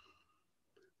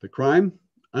 The crime?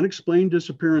 Unexplained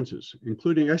disappearances,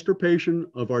 including extirpation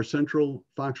of our central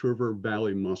Fox River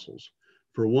Valley mussels.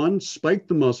 For one, Spike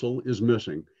the mussel is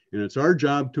missing, and it's our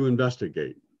job to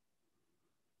investigate.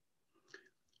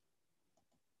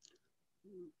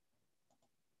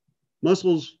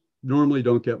 Mussels normally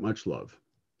don't get much love.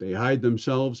 They hide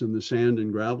themselves in the sand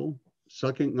and gravel,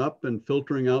 sucking up and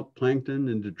filtering out plankton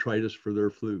and detritus for their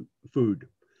food.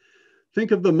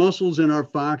 Think of the mussels in our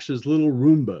Fox as little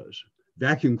Roombas,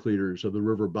 vacuum cleaners of the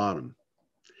river bottom.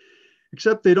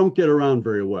 Except they don't get around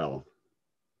very well.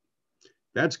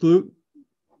 That's Glute.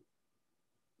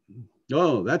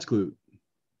 Oh, that's Glute.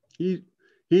 He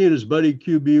and his buddy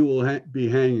QB will be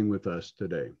hanging with us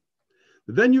today.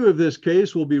 The venue of this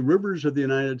case will be rivers of the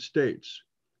United States.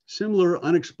 Similar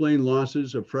unexplained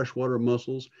losses of freshwater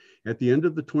mussels at the end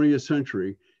of the 20th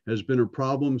century has been a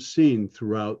problem seen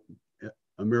throughout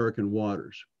American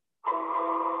waters.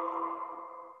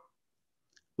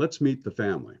 Let's meet the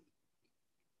family.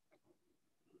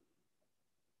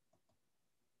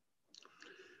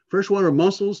 Freshwater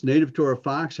mussels native to our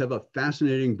Fox have a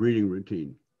fascinating breeding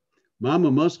routine. Mama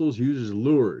mussels uses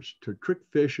lures to trick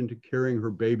fish into carrying her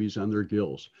babies on their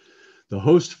gills. The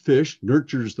host fish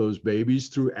nurtures those babies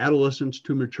through adolescence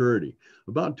to maturity,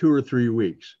 about 2 or 3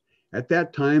 weeks. At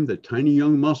that time, the tiny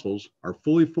young mussels are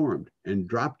fully formed and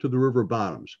drop to the river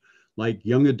bottoms, like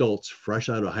young adults fresh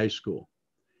out of high school.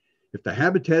 If the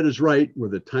habitat is right, where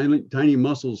the tiny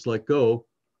mussels let go,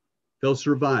 they'll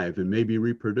survive and maybe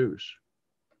reproduce.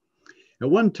 At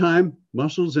one time,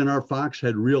 mussels in our Fox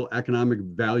had real economic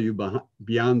value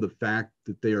beyond the fact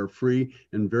that they are free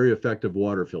and very effective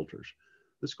water filters.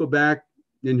 Let's go back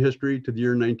in history to the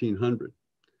year 1900.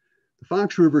 The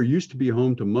Fox River used to be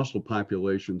home to mussel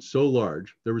populations so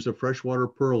large, there was a freshwater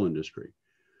pearl industry.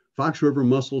 Fox River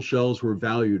mussel shells were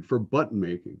valued for button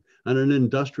making on an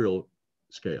industrial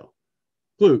scale.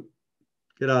 Glute,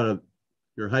 get out of,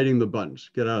 you're hiding the buttons.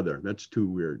 Get out of there. That's too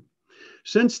weird.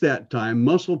 Since that time,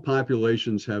 mussel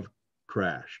populations have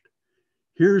crashed.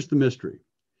 Here's the mystery.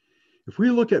 If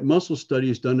we look at mussel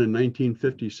studies done in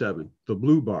 1957, the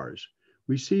blue bars,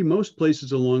 we see most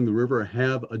places along the river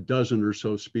have a dozen or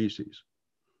so species,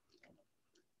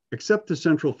 except the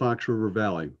central Fox River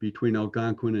Valley between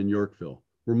Algonquin and Yorkville,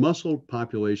 where mussel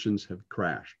populations have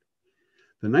crashed.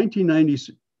 The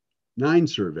 1999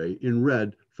 survey in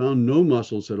red found no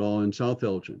mussels at all in South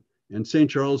Elgin, and St.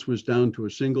 Charles was down to a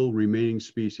single remaining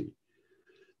species.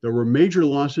 There were major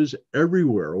losses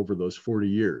everywhere over those 40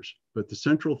 years, but the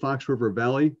central Fox River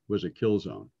Valley was a kill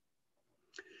zone.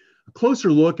 A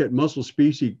closer look at mussel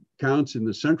species counts in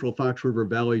the central Fox River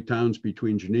Valley towns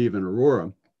between Geneva and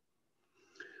Aurora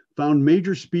found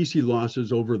major species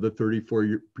losses over the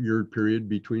 34-year period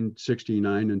between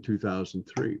 1969 and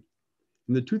 2003.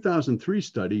 In the 2003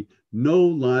 study, no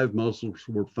live mussels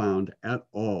were found at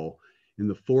all in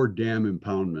the 4 dam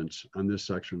impoundments on this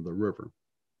section of the river.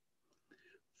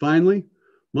 Finally,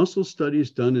 mussel studies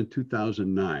done in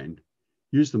 2009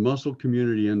 used the Mussel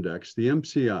Community Index, the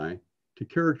MCI, to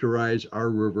characterize our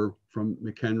river from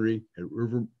McHenry at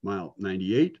river mile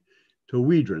 98 to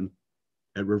Weedron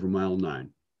at river mile 9.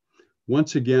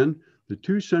 Once again, the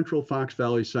 2 central Fox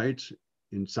Valley sites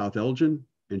in South Elgin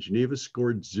and Geneva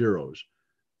scored zeros.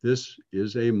 This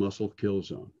is a mussel kill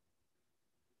zone.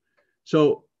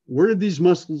 So where did these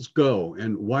mussels go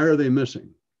and why are they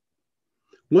missing?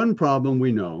 One problem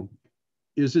we know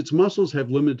is its mussels have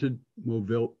limited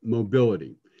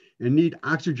mobility and need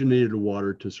oxygenated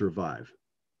water to survive.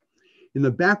 In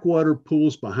the backwater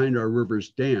pools behind our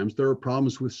rivers' dams, there are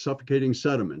problems with suffocating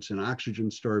sediments and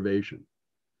oxygen starvation.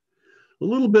 A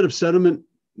little bit of sediment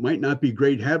might not be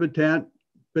great habitat,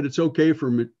 but it's okay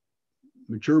for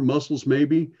mature mussels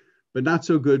maybe, but not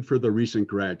so good for the recent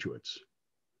graduates.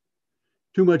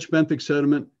 Too much benthic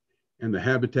sediment and the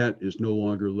habitat is no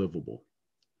longer livable.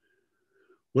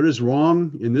 What is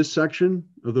wrong in this section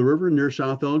of the river near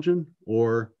South Elgin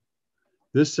or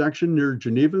this section near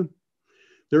Geneva?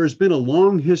 There has been a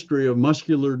long history of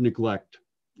muscular neglect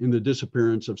in the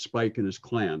disappearance of Spike and his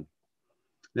clan.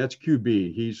 That's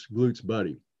QB, he's Glute's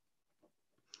buddy.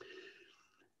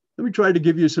 Let me try to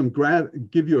give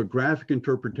you a graphic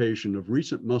interpretation of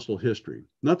recent mussel history.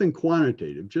 Nothing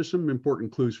quantitative, just some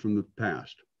important clues from the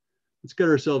past. Let's get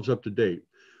ourselves up to date.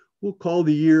 We'll call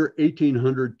the year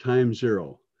 1800 times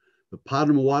 0. The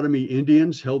Potawatomi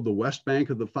Indians held the west bank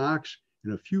of the Fox,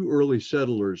 and a few early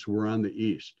settlers were on the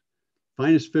east.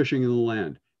 Finest fishing in the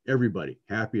land, everybody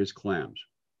happy as clams.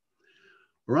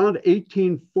 Around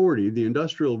 1840, the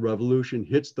Industrial Revolution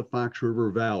hits the Fox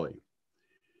River Valley.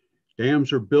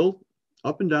 Dams are built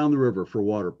up and down the river for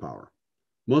water power.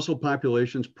 Mussel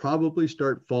populations probably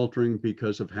start faltering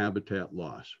because of habitat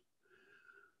loss.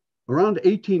 Around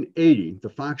 1880, the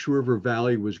Fox River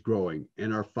Valley was growing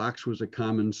and our Fox was a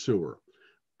common sewer.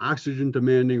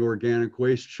 Oxygen-demanding organic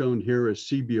waste shown here as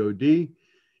CBOD,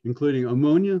 including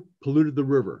ammonia, polluted the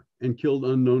river and killed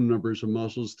unknown numbers of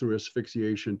mussels through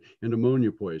asphyxiation and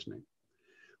ammonia poisoning.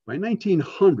 By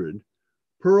 1900,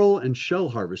 pearl and shell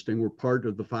harvesting were part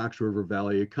of the Fox River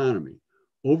Valley economy.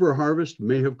 Overharvest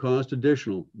may have caused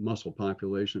additional mussel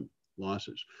population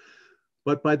losses.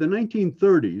 But by the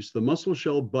 1930s, the mussel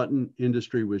shell button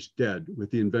industry was dead with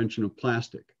the invention of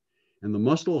plastic, and the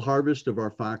mussel harvest of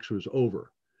our Fox was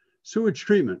over. Sewage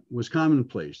treatment was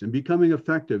commonplace and becoming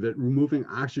effective at removing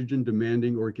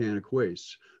oxygen-demanding organic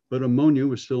wastes, but ammonia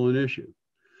was still an issue.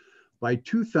 By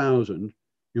 2000,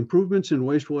 improvements in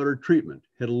wastewater treatment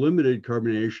had eliminated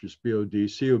carbonaceous BOD,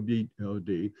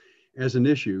 COBOD as an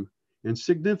issue, and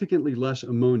significantly less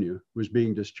ammonia was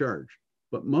being discharged,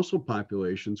 but mussel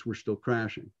populations were still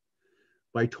crashing.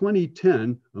 By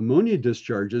 2010, ammonia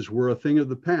discharges were a thing of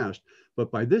the past,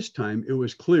 but by this time it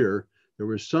was clear there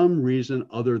was some reason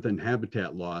other than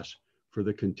habitat loss for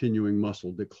the continuing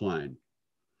mussel decline.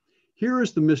 Here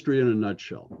is the mystery in a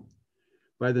nutshell.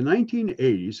 By the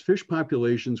 1980s, fish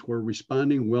populations were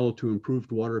responding well to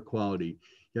improved water quality,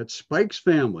 yet Spike's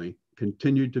family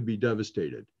continued to be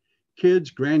devastated.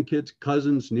 Kids, grandkids,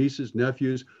 cousins, nieces,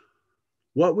 nephews.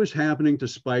 What was happening to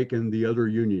Spike and the other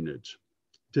unionids?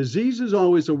 Disease is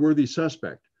always a worthy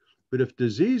suspect, but if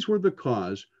disease were the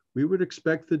cause, we would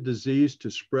expect the disease to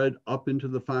spread up into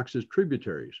the Fox's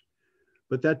tributaries,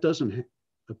 but that doesn't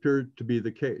appear to be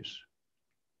the case.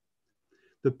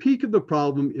 The peak of the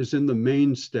problem is in the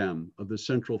main stem of the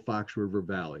central Fox River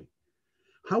Valley.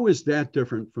 How is that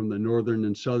different from the northern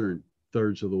and southern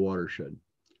thirds of the watershed?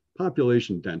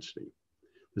 Population density.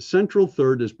 The central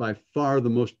third is by far the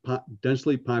most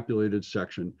densely populated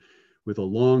section with a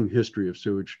long history of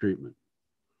sewage treatment.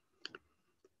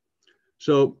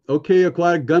 So, okay,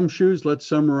 aquatic gumshoes, let's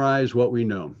summarize what we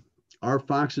know. Our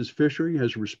Fox's fishery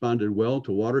has responded well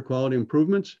to water quality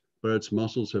improvements, but its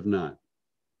mussels have not.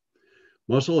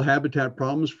 Mussel habitat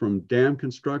problems from dam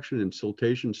construction and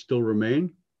siltation still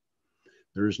remain.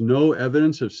 There is no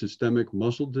evidence of systemic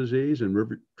mussel disease in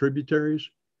river tributaries,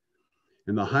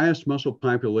 and the highest mussel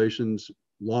populations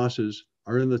losses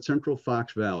are in the central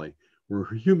Fox Valley, where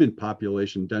human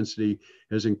population density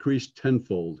has increased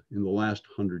tenfold in the last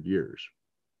 100 years.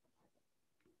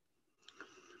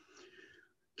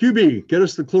 QB, get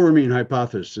us the chloramine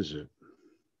hypothesis. And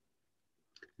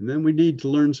then we need to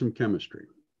learn some chemistry.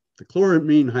 The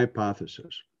chloramine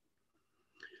hypothesis.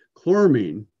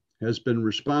 Chloramine has been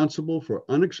responsible for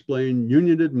unexplained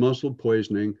unionid mussel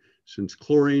poisoning since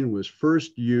chlorine was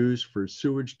first used for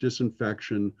sewage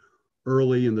disinfection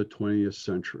early in the 20th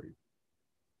century.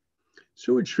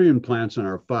 Sewage treatment plants on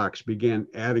our Fox began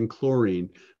adding chlorine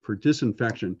for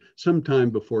disinfection sometime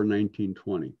before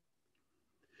 1920.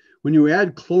 When you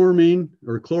add chlorine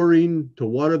to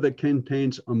water that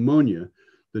contains ammonia,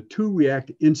 the two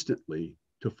react instantly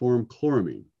to form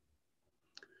chloramine.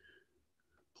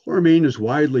 Chloramine is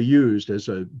widely used as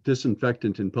a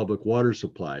disinfectant in public water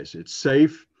supplies. It's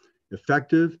safe,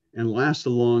 effective, and lasts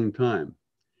a long time.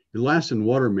 It lasts in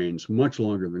water mains much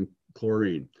longer than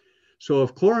chlorine. So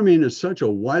if chloramine is such a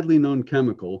widely known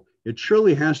chemical, it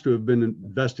surely has to have been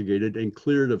investigated and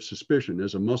cleared of suspicion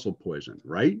as a mussel poison,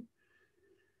 right?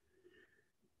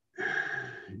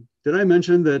 Did I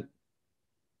mention that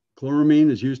chloramine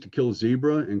is used to kill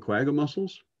zebra and quagga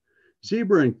mussels?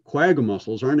 Zebra and quagga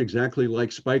mussels aren't exactly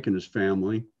like Spike and his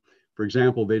family. For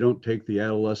example, they don't take the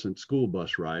adolescent school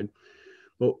bus ride.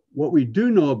 But what we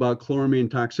do know about chloramine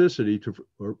toxicity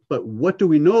but what do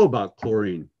we know about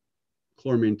chloramine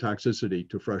toxicity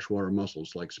to freshwater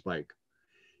mussels like Spike?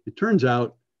 It turns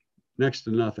out next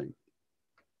to nothing.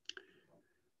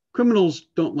 Criminals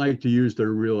don't like to use their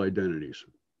real identities,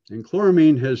 and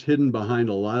chloramine has hidden behind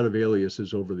a lot of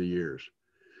aliases over the years.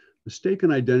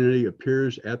 Mistaken identity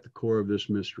appears at the core of this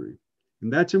mystery,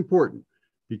 and that's important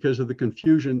because of the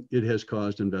confusion it has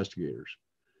caused investigators.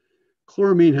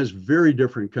 Chloramine has very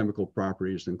different chemical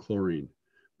properties than chlorine,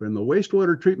 but in the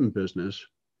wastewater treatment business,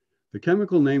 the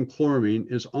chemical name chloramine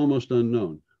is almost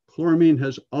unknown. Chloramine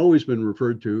has always been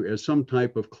referred to as some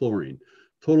type of chlorine.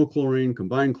 Total chlorine,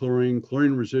 combined chlorine,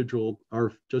 chlorine residual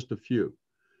are just a few.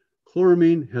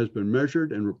 Chloramine has been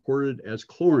measured and reported as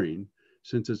chlorine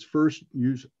since its first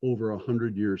use over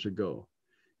 100 years ago.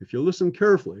 If you listen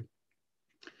carefully,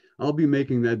 I'll be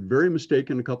making that very mistake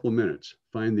in a couple of minutes.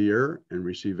 Find the error and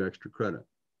receive extra credit.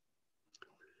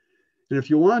 And if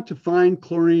you want to find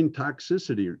chloramine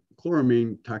toxicity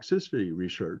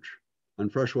research on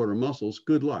freshwater mussels,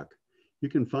 good luck. You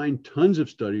can find tons of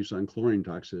studies on chlorine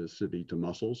toxicity to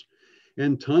mussels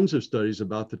and tons of studies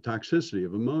about the toxicity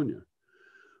of ammonia.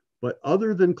 But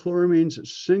other than chloramine's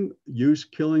use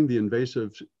killing the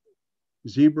invasive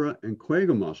zebra and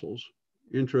quagga mussels,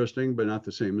 interesting but not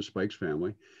the same as Spike's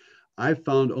family, I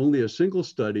found only a single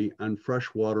study on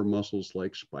freshwater mussels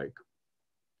like Spike.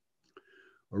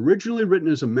 Originally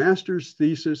written as a master's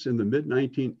thesis in the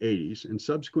mid-1980s and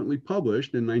subsequently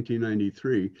published in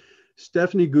 1993,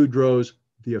 Stephanie Goudreau's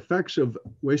The Effects of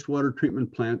Wastewater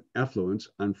Treatment Plant Effluents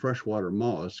on Freshwater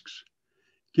Mollusks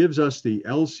gives us the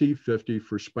LC50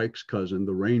 for Spike's cousin,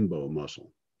 the rainbow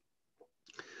mussel.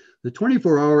 The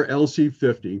 24-hour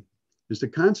LC50 is the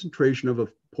concentration of a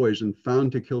poison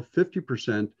found to kill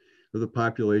 50% of the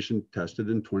population tested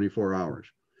in 24 hours.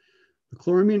 The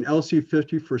chloramine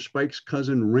LC50 for Spike's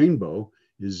cousin rainbow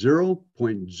is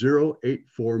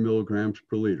 0.084 milligrams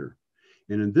per liter.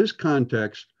 And in this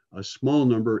context, a small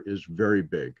number is very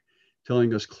big,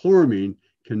 telling us chloramine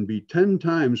can be 10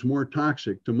 times more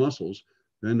toxic to mussels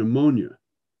than ammonia.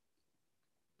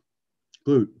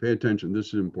 Glute, pay attention, this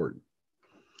is important.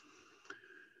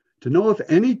 To know if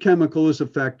any chemical is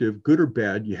effective, good or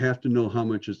bad, you have to know how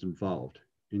much is involved.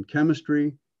 In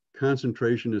chemistry,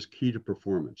 concentration is key to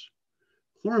performance.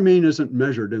 Chloramine isn't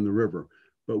measured in the river,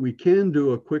 but we can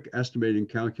do a quick estimating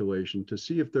calculation to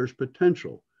see if there's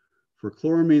potential for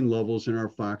chloramine levels in our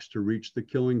fox to reach the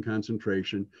killing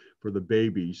concentration for the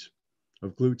babies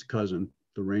of Glute's cousin,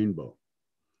 the rainbow.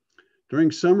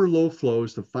 During summer low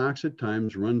flows, the fox at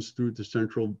times runs through the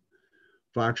central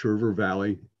Fox River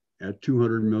Valley at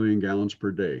 200 million gallons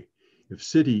per day. If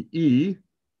City E,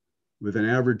 with an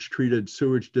average treated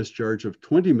sewage discharge of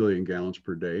 20 million gallons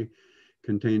per day,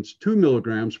 contains 2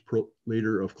 milligrams per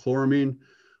liter of chloramine,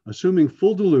 assuming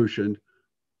full dilution,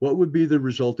 what would be the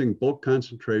resulting bulk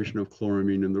concentration of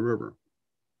chloramine in the river?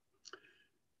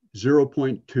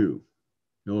 0.2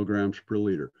 milligrams per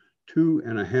liter,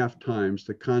 2.5 times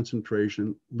the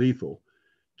concentration lethal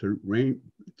to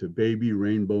baby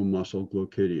rainbow mussel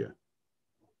Glochidia.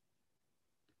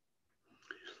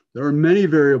 There are many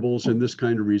variables in this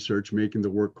kind of research, making the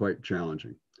work quite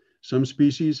challenging. Some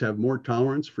species have more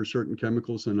tolerance for certain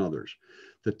chemicals than others.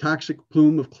 The toxic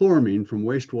plume of chloramine from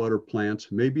wastewater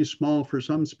plants may be small for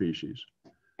some species.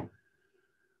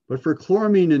 But for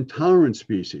chloramine intolerant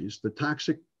species, the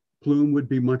toxic plume would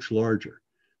be much larger.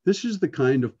 This is the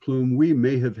kind of plume we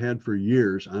may have had for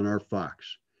years on our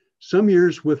fox. Some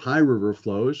years with high river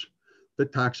flows, the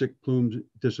toxic plume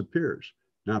disappears,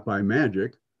 not by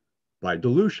magic, by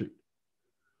dilution,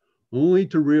 only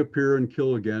to reappear and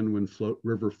kill again when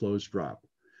river flows drop.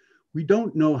 We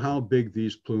don't know how big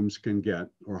these plumes can get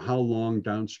or how long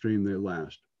downstream they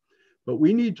last, but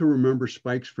we need to remember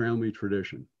Spike's family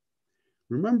tradition.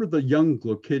 Remember the young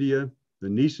Glochidia, the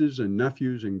nieces and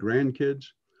nephews and grandkids,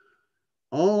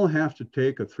 all have to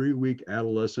take a 3-week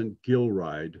adolescent gill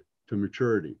ride to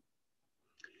maturity.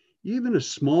 Even a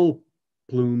small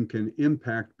plume can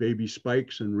impact baby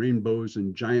spikes and rainbows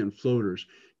and giant floaters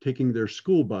taking their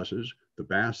school buses, the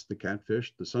bass, the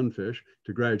catfish, the sunfish,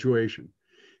 to graduation.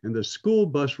 And the school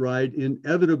bus ride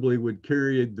inevitably would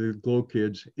carry the glow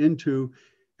kids into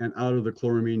and out of the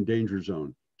chloramine danger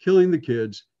zone, killing the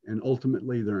kids and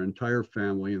ultimately their entire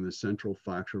family in the central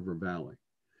Fox River Valley.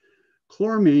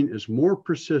 Chloramine is more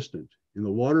persistent in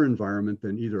the water environment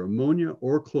than either ammonia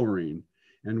or chlorine,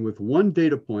 and with one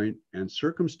data point and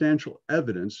circumstantial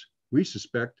evidence, we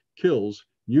suspect kills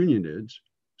unionids,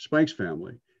 Spike's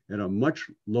family, at a much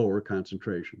lower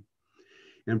concentration.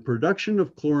 And production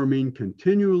of chloramine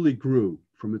continually grew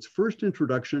from its first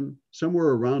introduction somewhere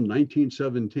around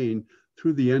 1917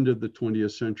 through the end of the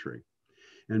 20th century.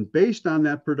 And based on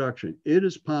that production, it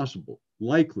is possible,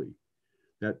 likely,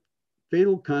 that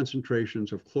fatal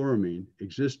concentrations of chloramine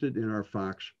existed in our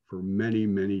Fox for many,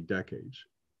 many decades.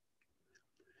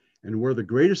 And where the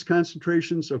greatest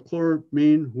concentrations of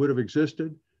chloramine would have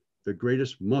existed, the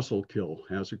greatest mussel kill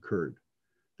has occurred.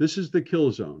 This is the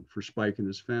kill zone for Spike and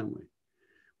his family.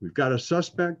 We've got a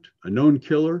suspect, a known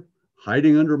killer,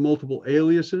 hiding under multiple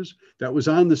aliases that was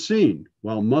on the scene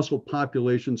while mussel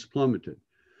populations plummeted.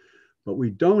 But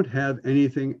we don't have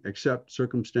anything except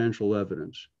circumstantial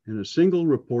evidence in a single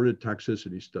reported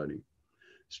toxicity study.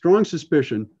 Strong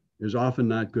suspicion is often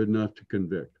not good enough to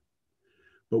convict.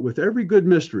 But with every good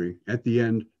mystery, at the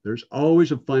end, there's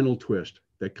always a final twist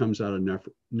that comes out of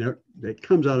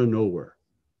nowhere.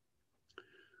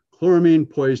 Chloramine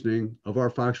poisoning of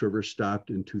our Fox River stopped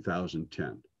in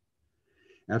 2010.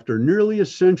 After nearly a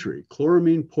century,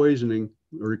 chloramine poisoning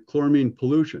or chloramine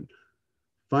pollution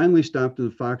finally stopped in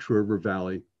the Fox River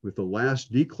Valley with the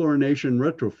last dechlorination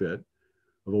retrofit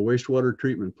of a wastewater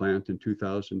treatment plant in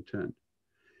 2010.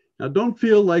 Now, don't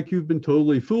feel like you've been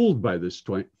totally fooled by this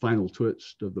final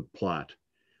twist of the plot.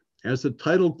 As the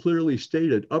title clearly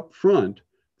stated up front,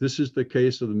 this is the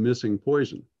case of the missing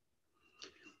poison.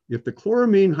 If the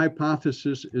chloramine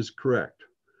hypothesis is correct,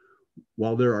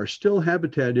 while there are still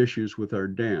habitat issues with our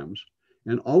dams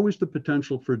and always the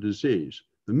potential for disease,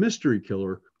 the mystery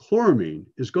killer, chloramine,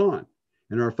 is gone,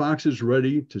 and our Fox is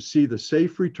ready to see the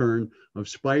safe return of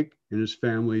Spike and his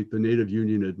family, the native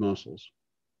unionid mussels.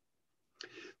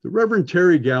 The Reverend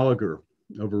Terry Gallagher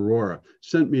of Aurora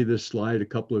sent me this slide a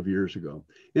couple of years ago,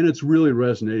 and it's really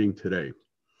resonating today.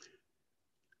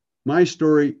 My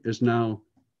story is now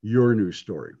your new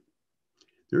story.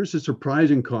 There's a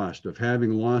surprising cost of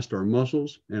having lost our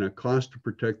mussels and a cost to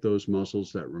protect those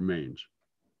mussels that remains.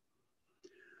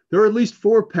 There are at least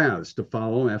 4 paths to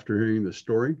follow after hearing the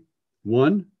story.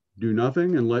 1, do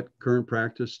nothing and let current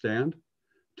practice stand.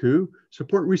 2,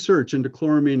 support research into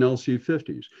chloramine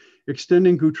LC50s,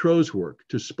 extending Goutreau's work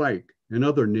to Spike and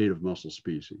other native mussel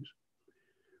species.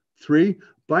 3,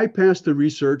 bypass the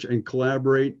research and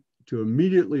collaborate to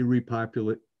immediately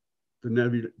repopulate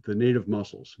the native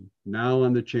mussels, now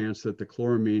on the chance that the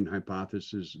chloramine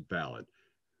hypothesis is valid.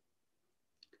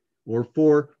 Or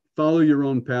 4, follow your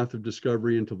own path of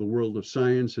discovery into the world of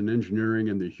science and engineering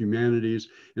and the humanities,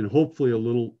 and hopefully a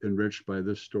little enriched by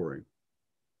this story.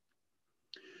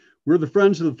 We're the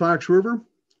Friends of the Fox River.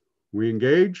 We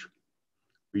engage,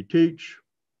 we teach,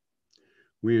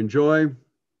 we enjoy,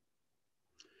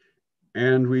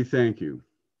 and we thank you.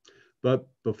 But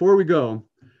before we go,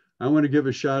 I want to give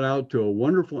a shout out to a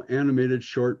wonderful animated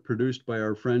short produced by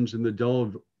our friends in the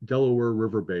Delaware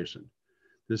River Basin.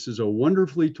 This is a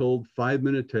wonderfully told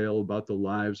 5-minute tale about the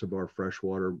lives of our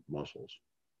freshwater mussels.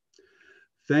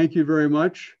 Thank you very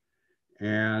much.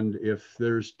 And if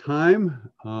there's time,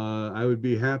 I would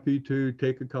be happy to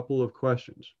take a couple of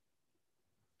questions.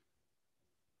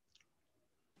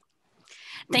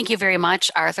 Thank you very much,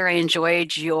 Arthur. I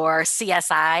enjoyed your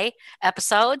CSI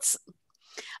episodes.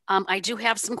 I do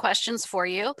have some questions for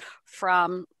you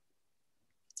from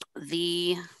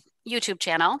the YouTube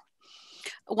channel.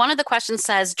 One of the questions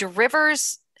says, do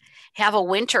rivers have a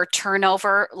winter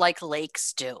turnover like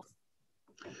lakes do?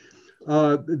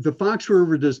 The Fox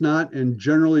River does not, and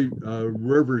generally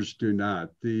rivers do not.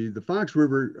 The Fox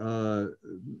River,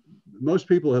 most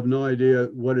people have no idea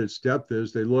what its depth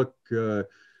is. They look down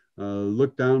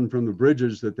from the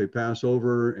bridges that they pass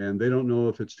over, and they don't know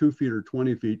if it's 2 feet or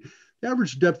 20 feet. The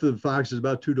average depth of the Fox is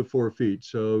about 2 to 4 feet.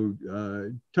 So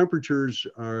temperatures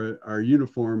are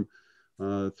uniform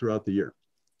throughout the year.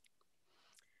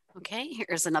 Okay,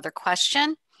 here's another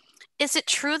question. Is it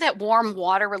true that warm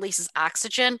water releases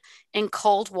oxygen and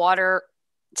cold water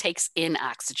takes in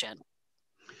oxygen?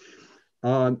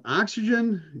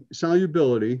 Oxygen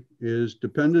solubility is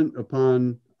dependent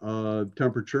upon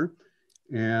temperature,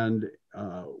 and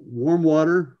warm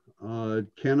water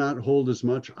cannot hold as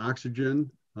much oxygen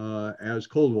as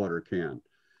cold water can.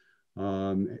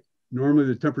 Normally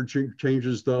the temperature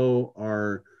changes, though,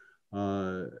 are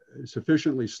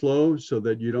sufficiently slow so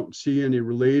that you don't see any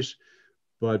release.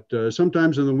 But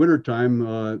sometimes in the wintertime,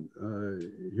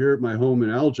 here at my home in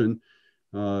Elgin,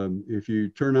 If you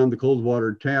turn on the cold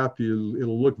water tap,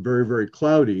 it'll look very, very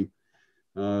cloudy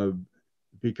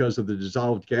because of the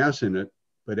dissolved gas in it.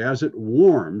 But as it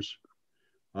warms,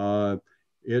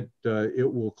 it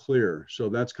will clear. So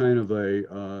that's kind of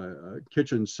a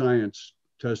kitchen science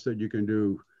test that you can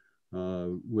do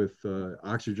with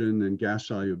oxygen and gas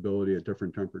solubility at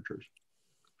different temperatures.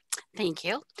 Thank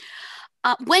you.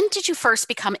 When did you first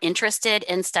become interested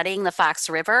in studying the Fox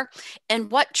River,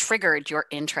 and what triggered your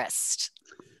interest?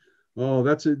 Oh,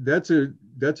 that's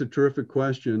a terrific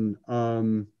question.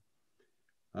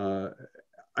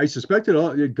 I suspect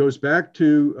it goes back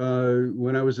to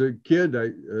when I was a kid,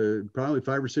 probably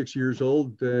 5 or 6 years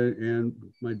old, and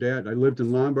my dad. I lived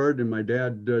in Lombard, and my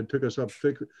dad took us up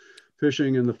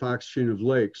fishing in the Fox chain of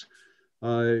lakes.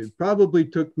 It probably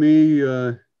took me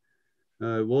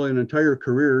well, an entire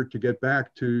career to get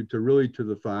back to really to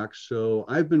the Fox. So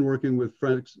I've been working with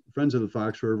friends of the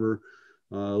Fox River,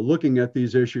 looking at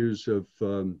these issues of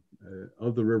the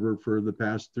river for the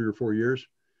past 3 or 4 years.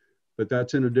 But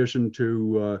that's in addition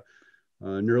to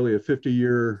nearly a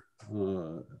 50-year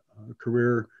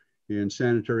career in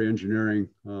sanitary engineering,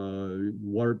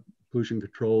 water pollution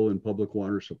control, and public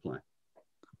water supply.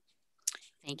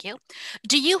 Thank you.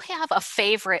 Do you have a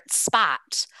favorite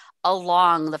spot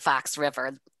along the Fox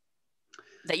River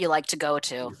that you like to go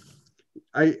to?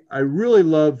 I really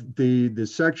love the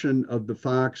section of the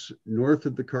Fox north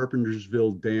of the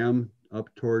Carpentersville Dam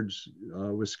up towards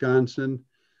Wisconsin.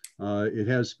 It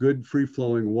has good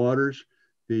free-flowing waters.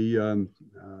 The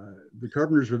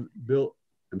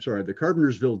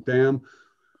Carpentersville Dam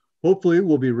hopefully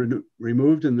will be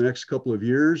removed in the next couple of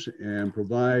years and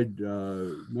provide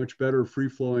much better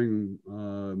free-flowing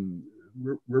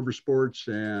river sports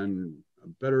and a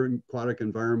better aquatic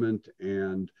environment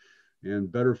and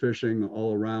better fishing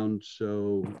all around.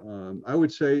 So I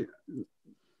would say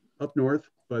up north,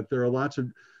 but there are lots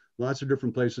of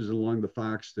different places along the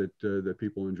Fox that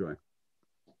people enjoy.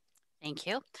 Thank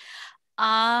you.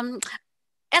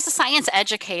 As a science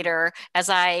educator, as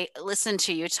I listen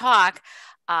to you talk,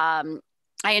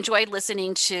 I enjoyed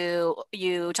listening to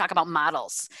you talk about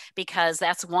models, because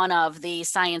that's one of the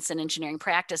science and engineering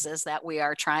practices that we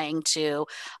are trying to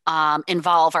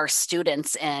involve our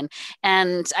students in.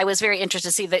 And I was very interested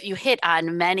to see that you hit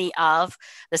on many of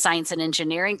the science and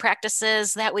engineering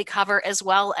practices that we cover, as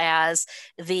well as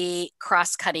the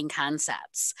cross-cutting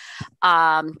concepts.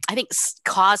 I think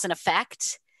cause and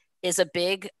effect is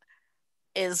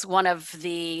one of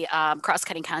the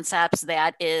cross-cutting concepts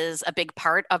that is a big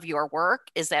part of your work.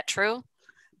 Is that true?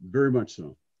 Very much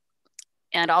so.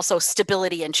 And also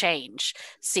stability and change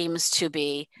seems to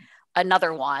be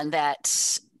another one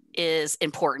that is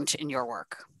important in your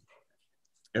work.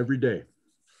 Every day.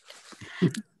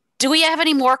 Do we have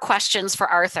any more questions for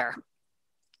Arthur?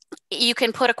 You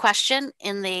can put a question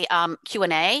in the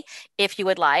Q&A if you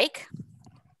would like.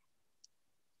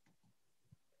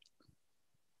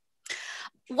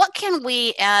 What can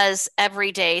we, as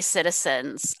everyday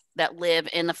citizens that live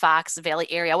in the Fox Valley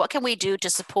area, what can we do to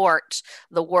support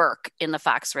the work in the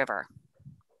Fox River?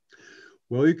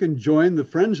 Well, you can join the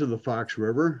Friends of the Fox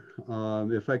River.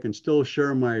 If I can still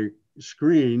share my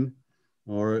screen,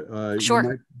 or sure. You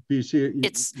might be seeing.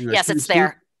 Yes, it's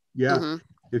there. Yeah. Mm-hmm.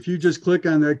 If you just click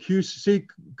on that aqCSI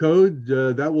code,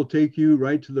 that will take you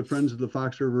right to the Friends of the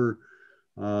Fox River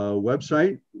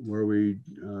website, where we're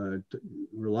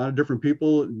a lot of different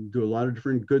people do a lot of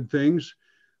different good things,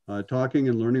 talking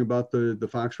and learning about the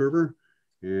Fox River,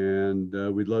 and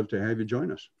we'd love to have you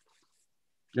join us.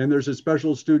 And there's a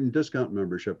special student discount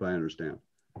membership, I understand.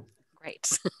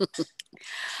 Great.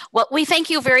 Well, we thank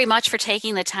you very much for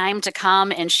taking the time to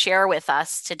come and share with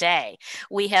us today.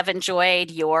 We have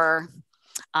enjoyed your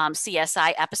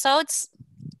CSI episodes.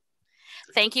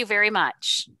 Thank you very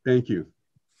much. Thank you.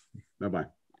 Bye-bye.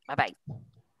 Bye-bye.